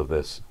consequences of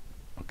this,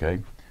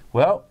 okay?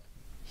 Well,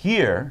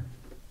 here,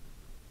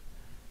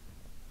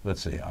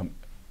 let's see,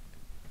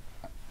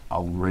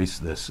 I'll erase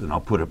this and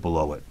I'll put it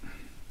below it.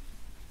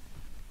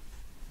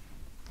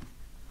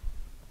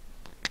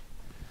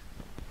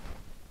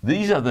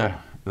 These are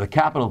the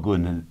capital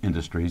good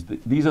industries.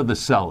 These are the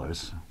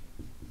sellers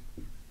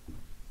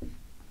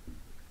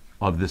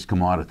of this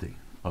commodity,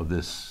 of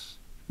this,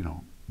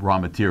 raw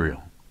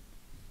material,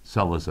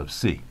 sellers of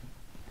C.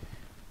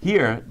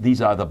 Here,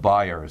 these are the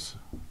buyers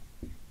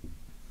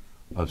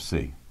of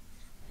C.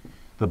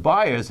 The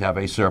buyers have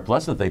a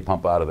surplus that they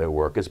pump out of their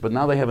workers, but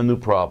now they have a new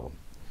problem.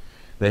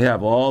 They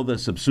have all the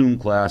subsumed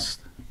class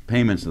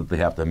payments that they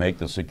have to make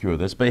to secure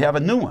this, but they have a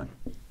new one.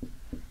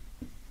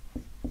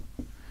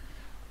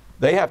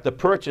 They have to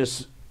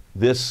purchase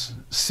this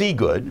C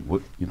good,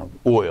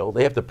 oil.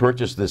 They have to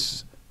purchase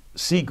this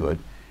C good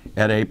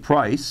at a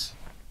price,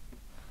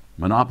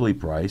 monopoly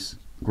price,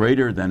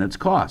 greater than its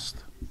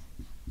cost.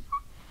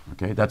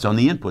 Okay, that's on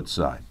the input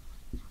side.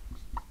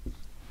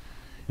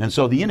 And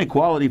so the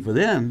inequality for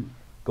them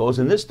goes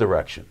in this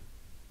direction.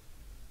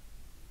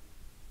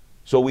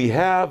 So we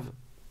have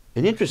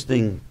an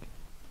interesting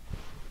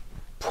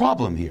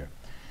problem here.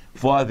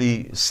 For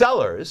the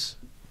sellers,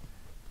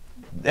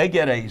 they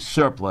get a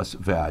surplus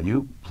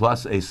value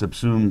plus a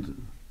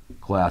subsumed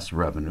class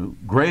revenue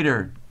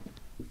greater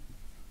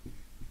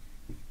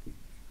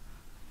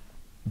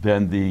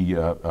than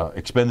the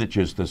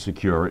expenditures to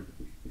secure it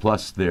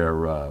plus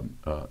their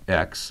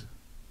X,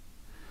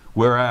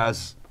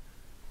 whereas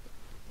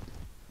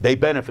they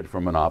benefit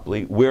from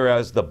monopoly,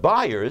 whereas the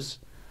buyers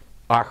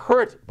are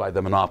hurt by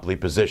the monopoly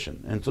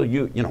position. And so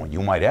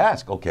you might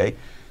ask, okay,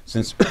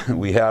 since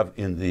we have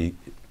the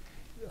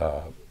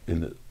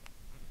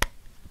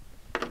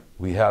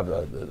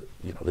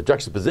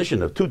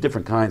juxtaposition of two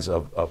different kinds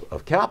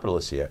of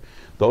capitalists here.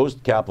 Those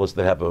capitalists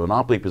that have a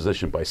monopoly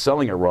position by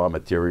selling a raw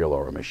material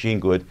or a machine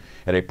good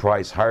at a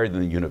price higher than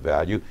the unit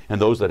value,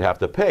 and those that have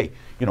to pay.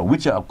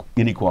 Which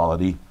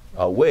inequality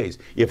outweighs?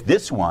 If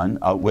this one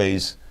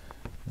outweighs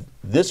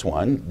this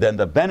one, then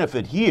the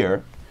benefit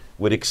here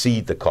would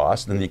exceed the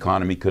cost, and the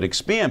economy could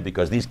expand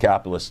because these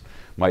capitalists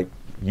might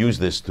use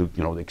this to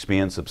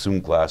expand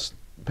subsumed class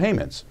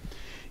payments.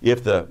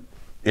 If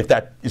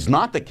that is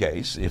not the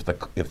case, if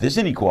this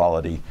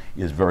inequality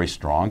is very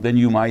strong, then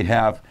you might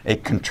have a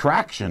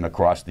contraction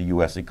across the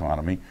U.S.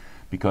 economy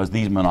because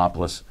these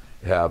monopolists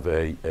have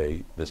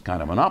this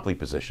kind of monopoly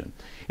position.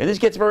 And this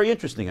gets very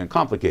interesting and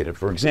complicated.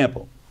 For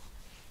example,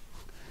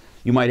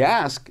 you might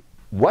ask,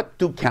 what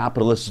do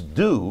capitalists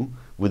do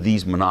with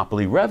these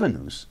monopoly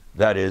revenues?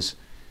 That is,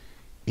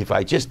 if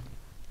I just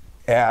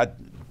add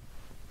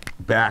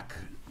back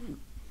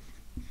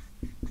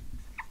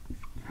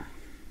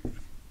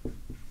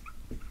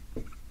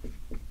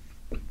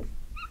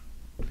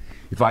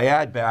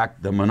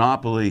the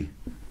monopoly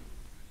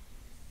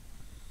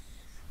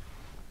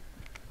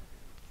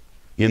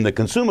in the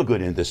consumer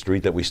good industry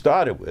that we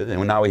started with,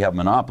 and now we have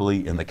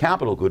monopoly in the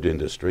capital good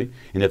industry,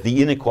 and if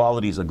the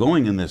inequalities are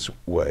going in this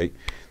way,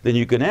 then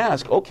you can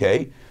ask,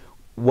 okay,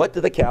 what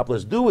do the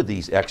capitalists do with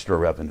these extra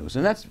revenues?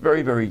 And that's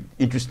very, very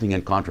interesting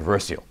and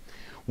controversial.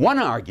 One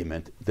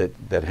argument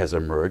that has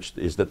emerged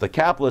is that the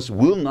capitalists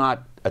will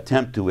not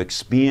attempt to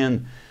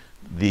expand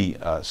the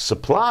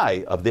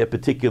supply of their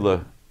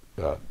particular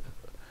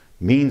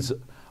means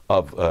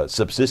of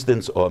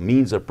subsistence or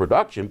means of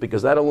production,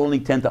 because that'll only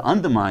tend to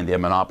undermine their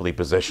monopoly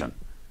position.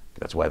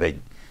 That's why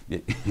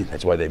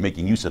they're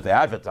making use of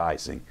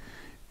advertising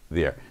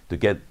there to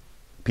get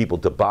people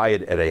to buy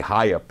it at a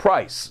higher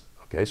price.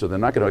 Okay, so they're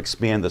not going to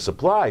expand the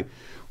supply,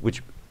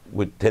 which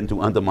would tend to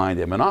undermine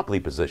their monopoly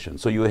position.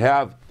 So you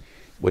have,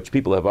 which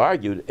people have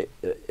argued,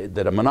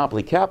 that a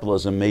monopoly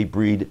capitalism may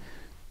breed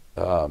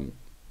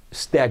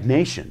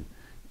stagnation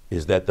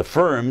is that the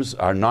firms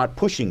are not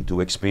pushing to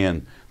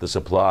expand the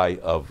supply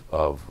of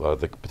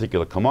the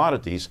particular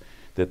commodities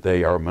that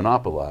they are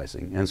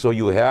monopolizing. And so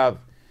you have,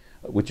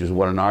 which is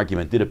what an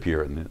argument did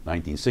appear in the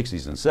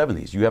 1960s and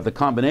 70s, you have the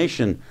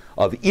combination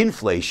of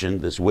inflation,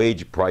 this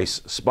wage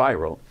price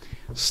spiral,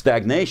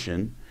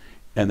 stagnation,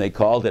 and they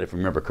called it, if I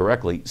remember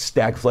correctly,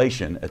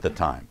 stagflation at the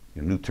time.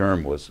 A new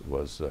term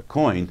was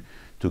coined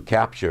to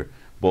capture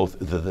both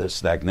the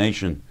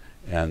stagnation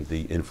and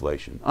the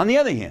inflation. On the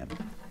other hand,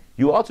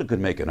 you also could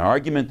make an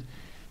argument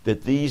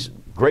that these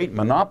great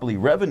monopoly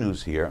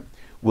revenues here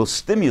will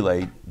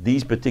stimulate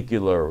these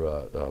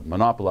particular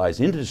monopolized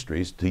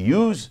industries to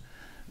use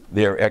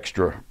their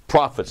extra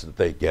profits that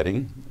they're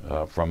getting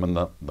from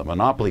the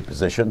monopoly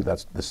position,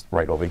 that's this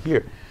right over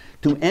here,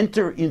 to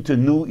enter into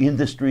new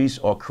industries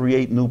or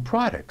create new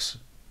products.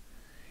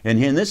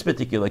 And in this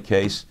particular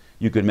case,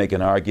 you could make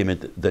an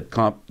argument that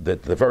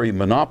the very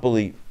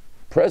monopoly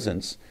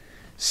presence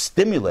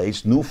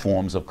stimulates new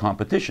forms of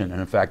competition.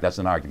 And in fact, that's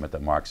an argument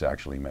that Marx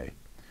actually made.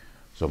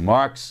 So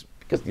Marx,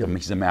 because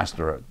he's a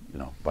master,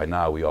 by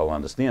now we all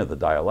understand the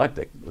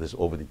dialectic, this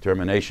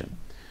overdetermination.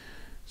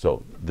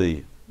 So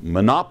the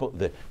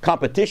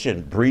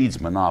competition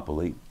breeds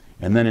monopoly,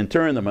 and then in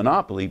turn the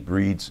monopoly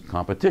breeds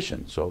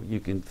competition. So you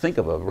can think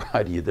of a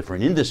variety of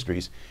different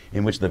industries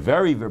in which the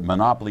very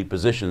monopoly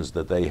positions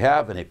that they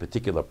have in a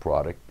particular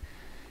product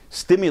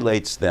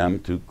stimulates them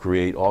to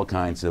create all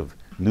kinds of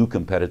new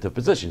competitive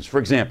positions. For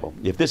example,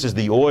 if this is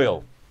the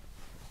oil,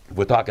 if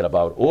we're talking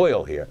about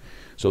oil here,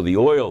 so the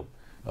oil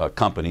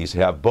companies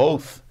have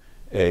both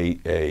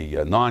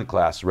a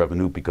non-class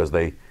revenue because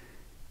they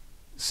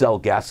sell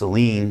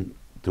gasoline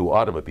to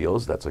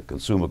automobiles, that's a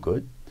consumer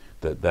good.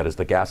 That is,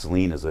 the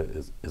gasoline is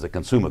a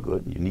consumer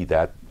good. You need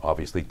that,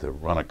 obviously, to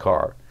run a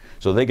car.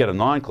 So they get a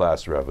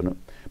non-class revenue,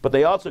 but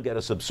they also get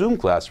a subsumed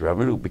class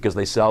revenue because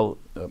they sell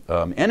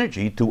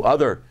energy to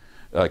other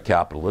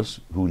capitalists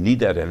who need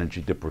that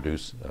energy to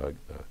produce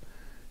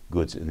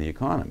goods in the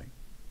economy.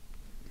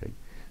 Okay?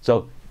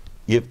 So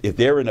if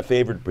they're in a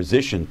favored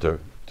position to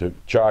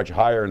charge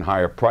higher and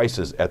higher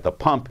prices at the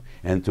pump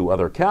and to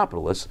other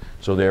capitalists,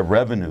 so their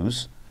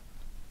revenues,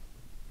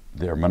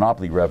 their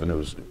monopoly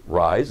revenues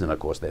rise, and of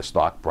course their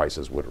stock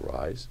prices would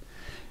rise.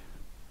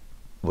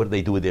 What do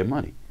they do with their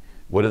money?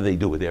 What do they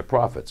do with their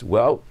profits?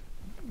 Well,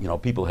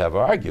 people have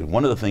argued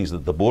one of the things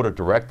that the board of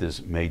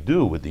directors may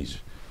do with these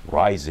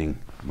rising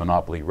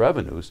monopoly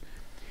revenues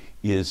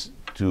is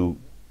to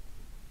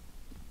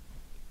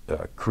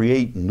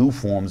create new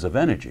forms of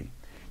energy.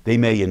 They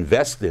may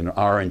invest in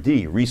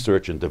R&D,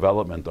 research and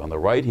development on the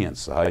right-hand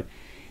side,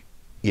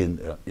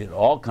 in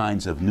all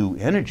kinds of new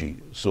energy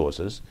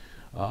sources.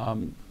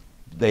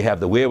 They have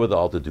the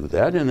wherewithal to do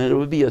that, and it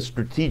would be a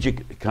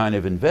strategic kind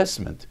of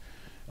investment.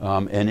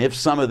 And if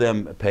some of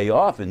them pay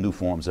off in new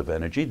forms of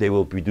energy, they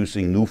will be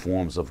producing new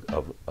forms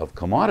of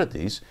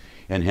commodities,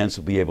 and hence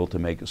will be able to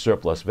make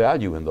surplus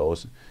value in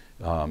those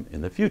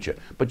in the future.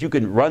 But you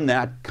can run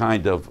that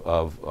kind of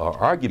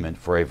argument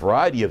for a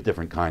variety of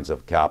different kinds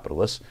of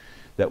capitalists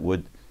that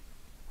would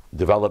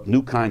develop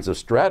new kinds of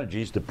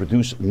strategies to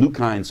produce new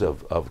kinds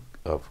of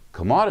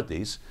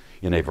commodities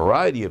in a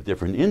variety of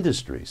different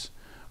industries.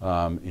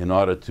 In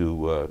order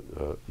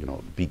to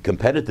be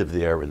competitive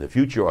there in the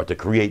future, or to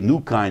create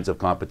new kinds of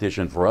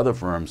competition for other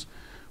firms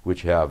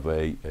which have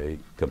a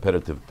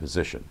competitive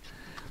position.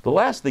 The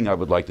last thing I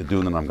would like to do,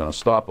 and then I'm going to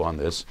stop on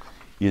this,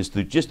 is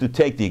just to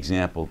take the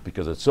example,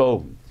 because it's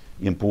so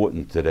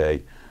important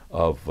today,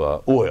 of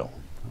oil,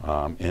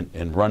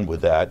 and run with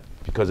that,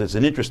 because it's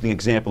an interesting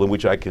example in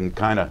which I can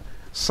kind of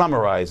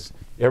summarize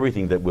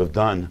everything that we've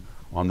done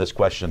on this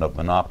question of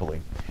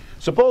monopoly.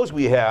 Suppose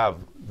we have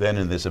then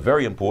in this a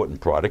very important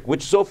product,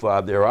 which so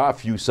far there are a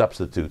few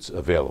substitutes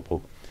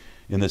available.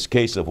 In this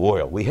case of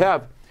oil, we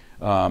have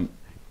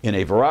in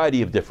a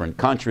variety of different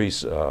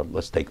countries,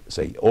 let's take,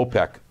 say,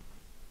 OPEC,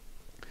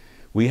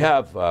 we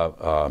have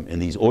in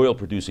these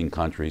oil-producing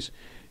countries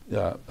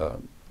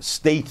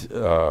state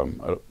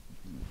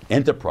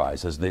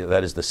enterprises.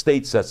 That is, the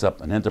state sets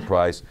up an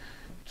enterprise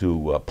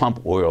to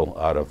pump oil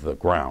out of the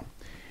ground.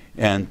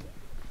 And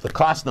the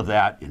cost of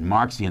that in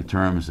Marxian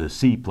terms is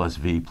C plus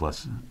V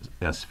plus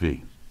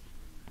SV.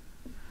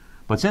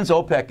 But since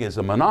OPEC is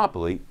a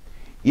monopoly,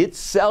 it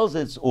sells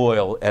its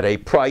oil at a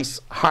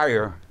price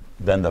higher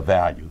than the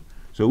value.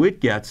 So it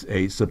gets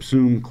a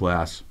subsumed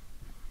class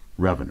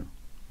revenue.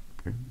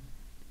 Okay?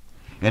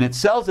 And it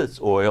sells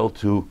its oil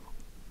to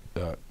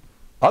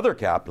other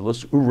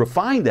capitalists who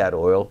refine that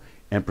oil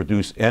and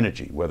produce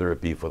energy, whether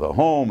it be for the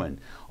home and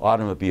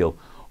automobile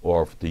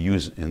or to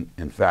use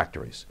in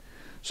factories.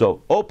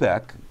 So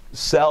OPEC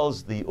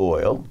sells the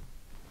oil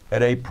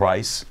at a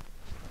price,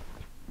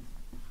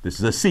 this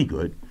is a C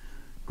good,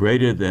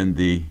 greater than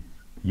the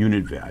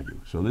unit value.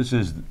 So this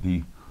is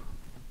the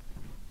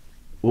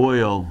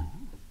oil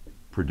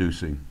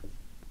producing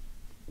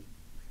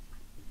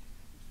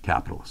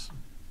capitalists.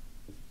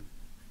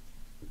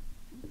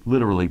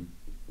 Literally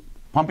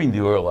pumping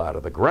the oil out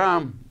of the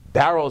ground,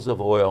 barrels of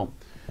oil.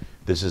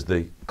 This is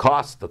the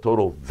cost, the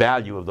total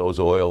value of those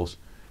oils.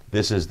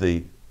 This is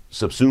the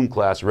subsumed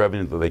class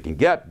revenue that they can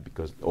get,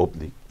 because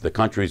the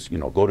countries, you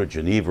know, go to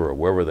Geneva or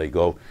wherever they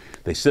go,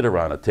 they sit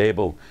around a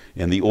table,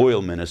 and the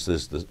oil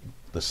ministers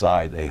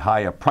decide a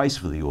higher price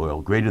for the oil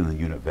greater than the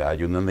unit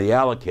value, and then they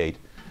allocate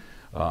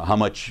how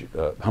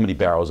many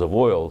barrels of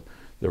oil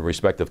the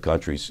respective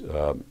countries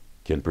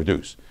can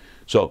produce.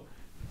 So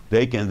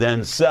they can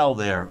then sell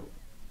their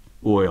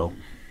oil.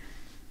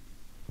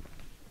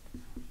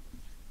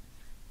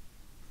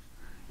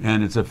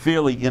 And it's a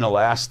fairly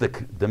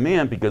inelastic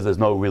demand because there's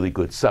no really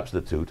good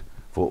substitute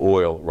for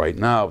oil right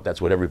now. That's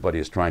what everybody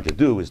is trying to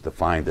do, is to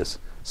find this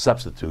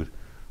substitute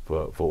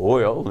for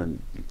oil, and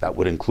that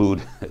would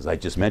include, as I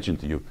just mentioned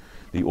to you,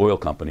 the oil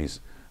companies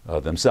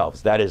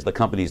themselves. That is, the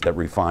companies that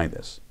refine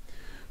this.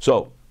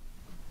 So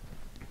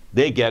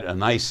they get a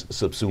nice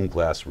subsumed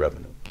class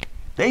revenue.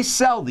 They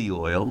sell the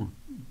oil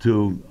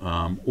to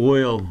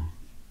oil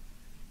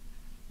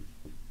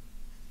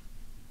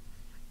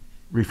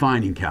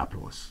refining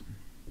capitalists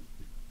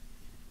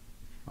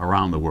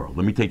around the world.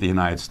 Let me take the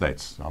United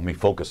States. Let me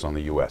focus on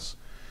the U.S.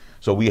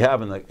 So we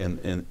have,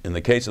 in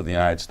the case of the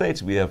United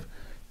States, we have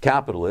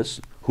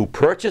capitalists who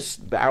purchase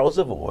barrels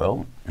of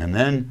oil and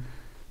then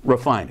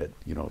refine it.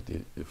 You know,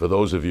 for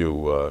those of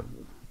you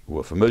who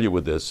are familiar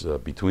with this,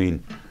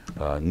 between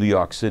New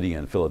York City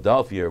and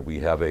Philadelphia, we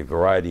have a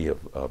variety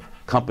of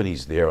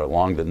companies there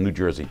along the New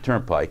Jersey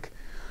Turnpike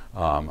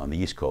on the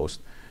East Coast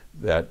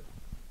that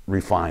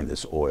refine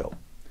this oil.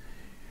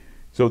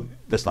 So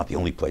that's not the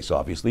only place,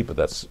 obviously, but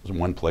that's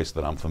one place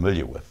that I'm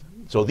familiar with.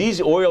 So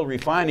these oil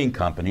refining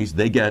companies,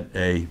 they get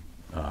a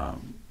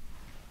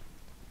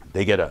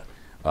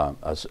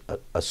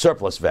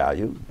surplus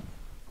value.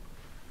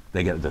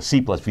 They get the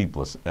C plus V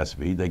plus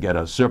SV. They get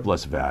a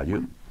surplus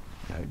value.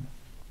 Okay.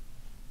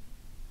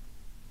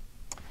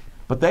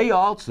 But they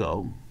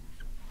also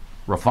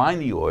refine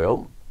the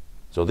oil.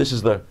 So this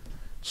is the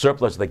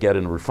surplus they get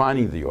in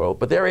refining the oil.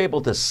 But they're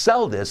able to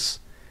sell this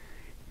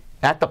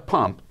at the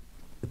pump,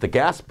 at the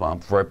gas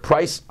pump, for a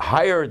price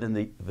higher than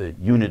the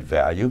unit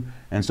value,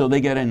 and so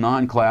they get a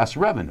non-class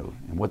revenue.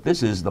 And what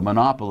this is, the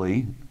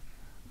monopoly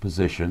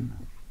position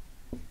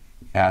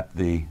at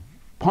the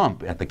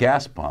pump, at the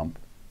gas pump,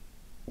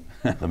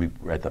 let me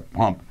write the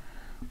pump,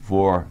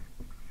 for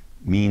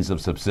means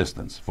of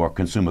subsistence, for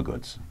consumer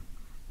goods.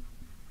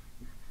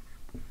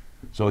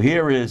 So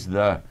here is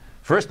the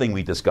first thing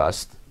we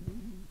discussed.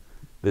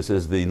 This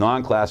is the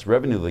non-class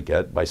revenue they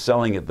get by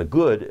selling the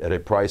good at a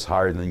price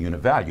higher than the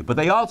unit value. But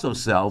they also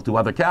sell to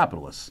other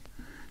capitalists.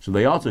 So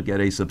they also get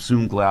a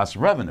subsumed class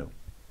revenue.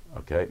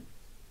 Okay?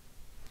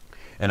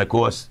 And of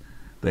course,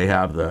 they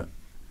have the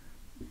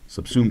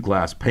subsumed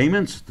class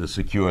payments to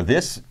secure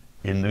this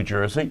in New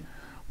Jersey,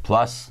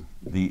 plus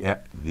the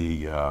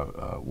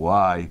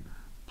Y,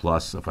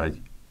 plus, if I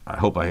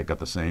hope I got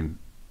the same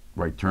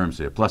right terms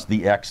here, plus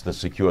the X to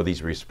secure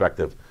these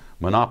respective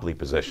monopoly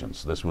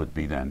positions. This would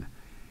be then,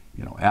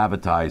 you know,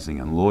 advertising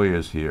and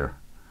lawyers here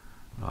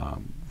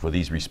for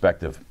these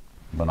respective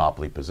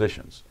monopoly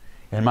positions.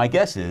 And my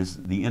guess is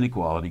the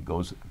inequality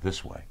goes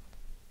this way.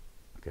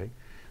 Okay?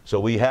 So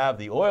we have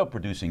the oil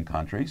producing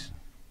countries.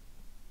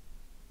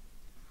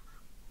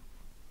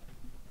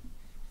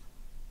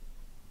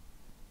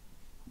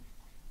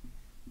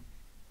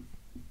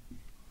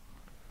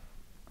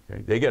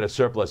 Okay? They get a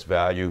surplus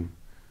value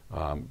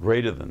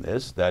greater than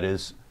this. That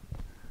is,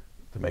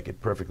 to make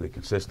it perfectly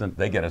consistent,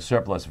 they get a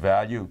surplus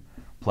value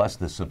plus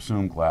the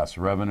subsumed class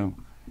revenue.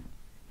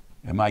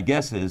 And my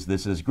guess is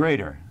this is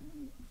greater,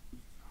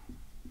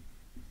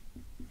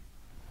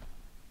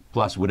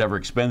 plus whatever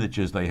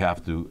expenditures they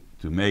have to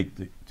make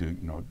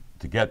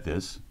to get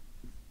this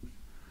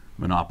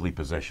monopoly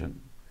position.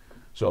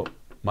 So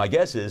my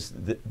guess is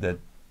that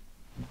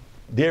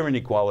their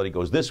inequality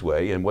goes this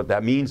way, and what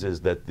that means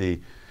is that the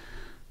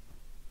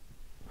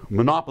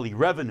monopoly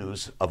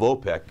revenues of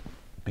OPEC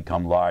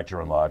become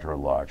larger and larger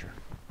and larger.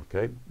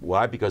 Okay?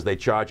 Why? Because they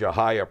charge a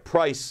higher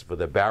price for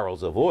the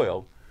barrels of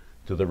oil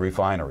to the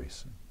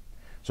refineries.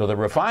 So the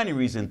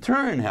refineries in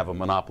turn have a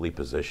monopoly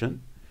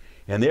position,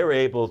 and they're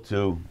able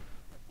to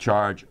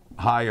charge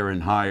higher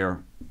and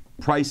higher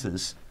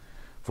prices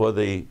for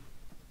the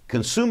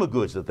consumer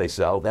goods that they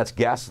sell. That's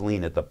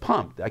gasoline at the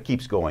pump. That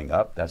keeps going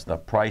up. That's the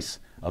price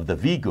of the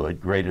V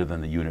good greater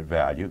than the unit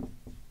value,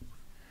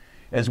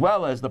 as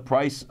well as the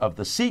price of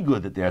the C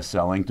good that they're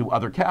selling to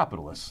other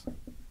capitalists.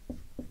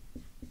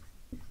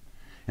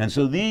 And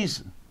so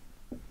these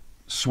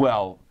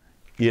swell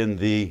in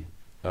the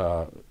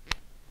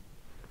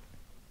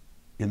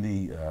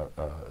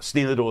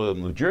Standard Oil of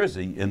New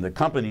Jersey, in the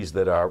companies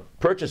that are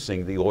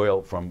purchasing the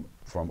oil from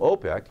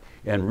OPEC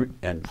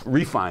and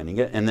refining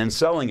it and then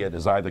selling it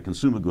as either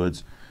consumer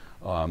goods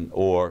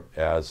or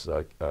as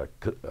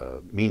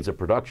means of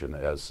production,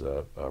 as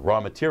raw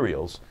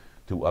materials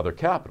to other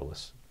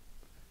capitalists.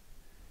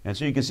 And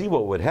so you can see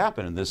what would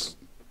happen in this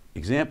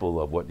example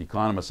of what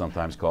economists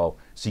sometimes call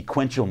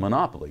sequential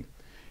monopoly.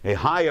 A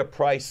higher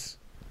price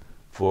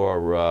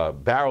for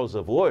barrels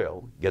of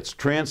oil gets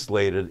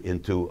translated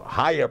into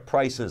higher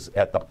prices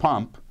at the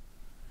pump,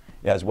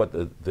 as what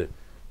the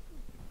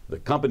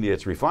company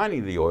that's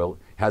refining the oil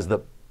has the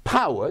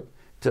power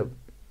to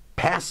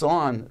pass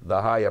on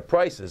the higher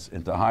prices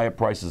into higher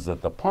prices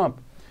at the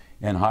pump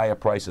and higher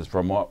prices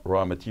for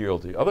raw material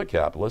to other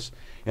capitalists.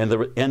 And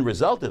the end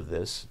result of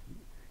this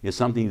is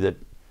something that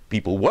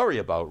people worry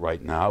about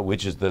right now,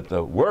 which is that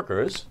the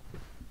workers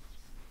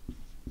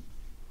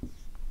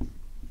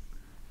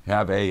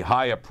have a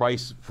higher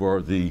price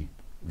for the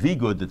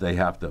V-good that they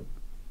have to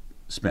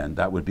spend.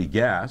 That would be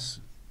gas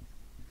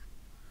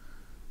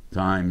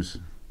times,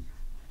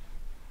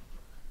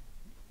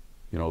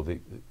 you know,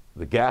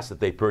 the gas that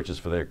they purchase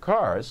for their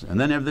cars, and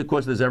then of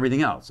course there's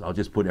everything else. I'll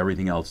just put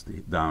everything else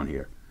down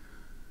here.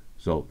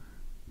 So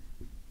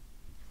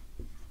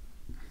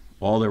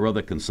all their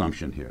other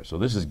consumption here. So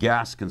this is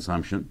gas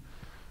consumption,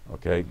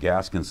 okay,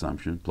 gas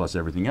consumption plus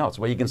everything else.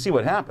 Well, you can see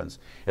what happens.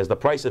 As the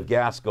price of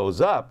gas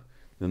goes up,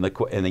 then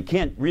and they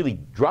can't really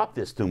drop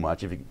this too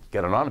much. If you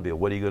get an automobile,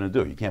 what are you going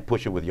to do? You can't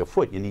push it with your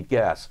foot. You need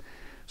gas.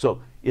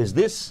 So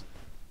this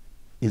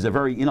is a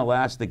very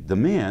inelastic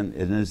demand,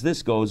 and as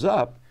this goes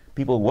up,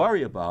 people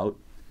worry about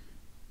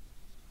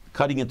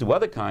cutting into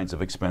other kinds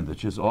of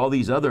expenditures. All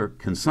these other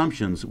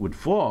consumptions would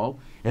fall,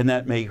 and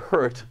that may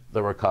hurt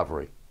the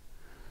recovery.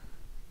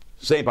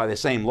 By the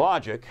same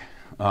logic,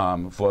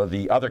 for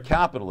the other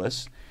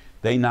capitalists,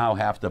 they now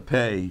have to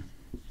pay.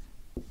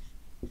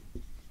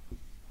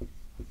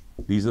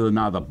 These are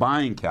now the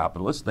buying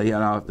capitalists. They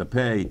now have to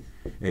pay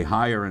a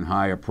higher and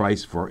higher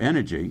price for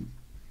energy.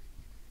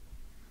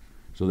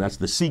 So that's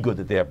the C good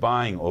that they're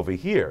buying over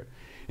here.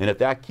 And if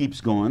that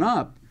keeps going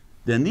up,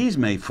 then these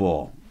may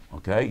fall,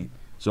 okay?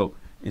 So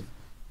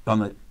on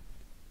the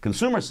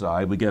consumer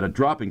side, we get a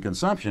drop in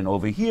consumption.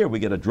 Over here, we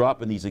get a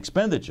drop in these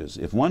expenditures.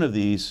 If one of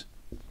these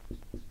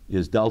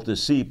is delta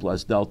C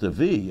plus delta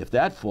V, if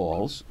that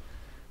falls,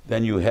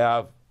 then you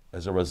have,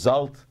 as a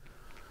result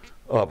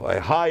of a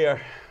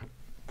higher,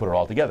 put it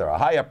all together, a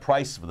higher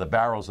price for the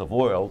barrels of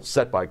oil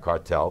set by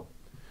cartel,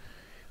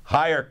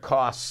 higher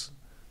costs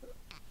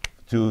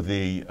to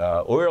the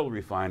oil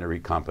refinery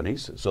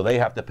companies, so they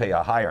have to pay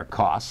a higher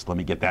cost. Let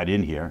me get that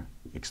in here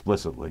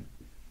explicitly.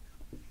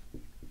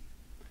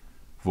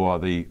 For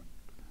the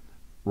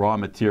raw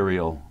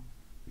material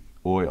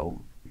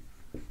oil.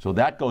 So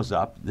that goes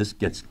up. This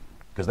gets,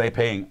 because they're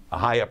paying a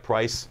higher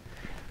price.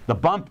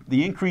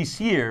 The increase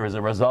here is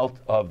a result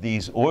of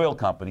these oil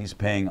companies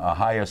paying a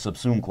higher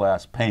subsumed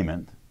class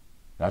payment.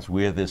 That's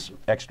where this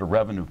extra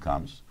revenue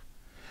comes.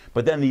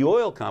 But then the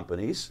oil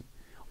companies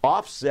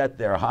offset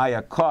their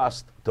higher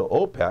cost to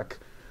OPEC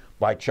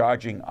by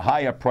charging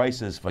higher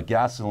prices for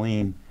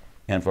gasoline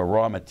and for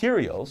raw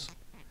materials.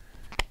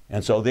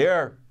 And so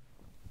their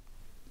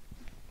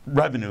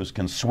revenues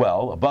can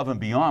swell above and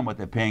beyond what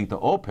they're paying to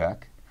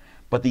OPEC.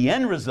 But the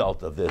end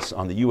result of this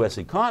on the U.S.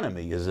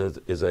 economy is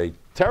a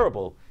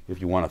terrible,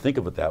 if you want to think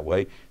of it that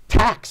way,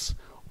 tax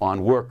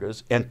on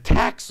workers and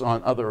tax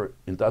on other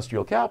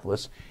industrial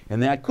capitalists,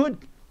 and that could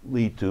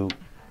lead to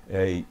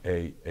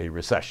a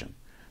recession.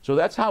 So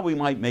that's how we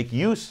might make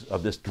use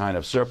of this kind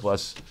of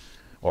surplus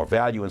or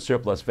value and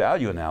surplus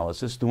value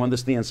analysis to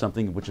understand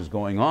something which is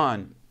going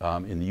on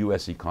in the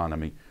U.S.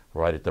 economy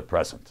right at the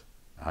present.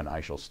 And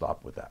I shall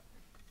stop with that.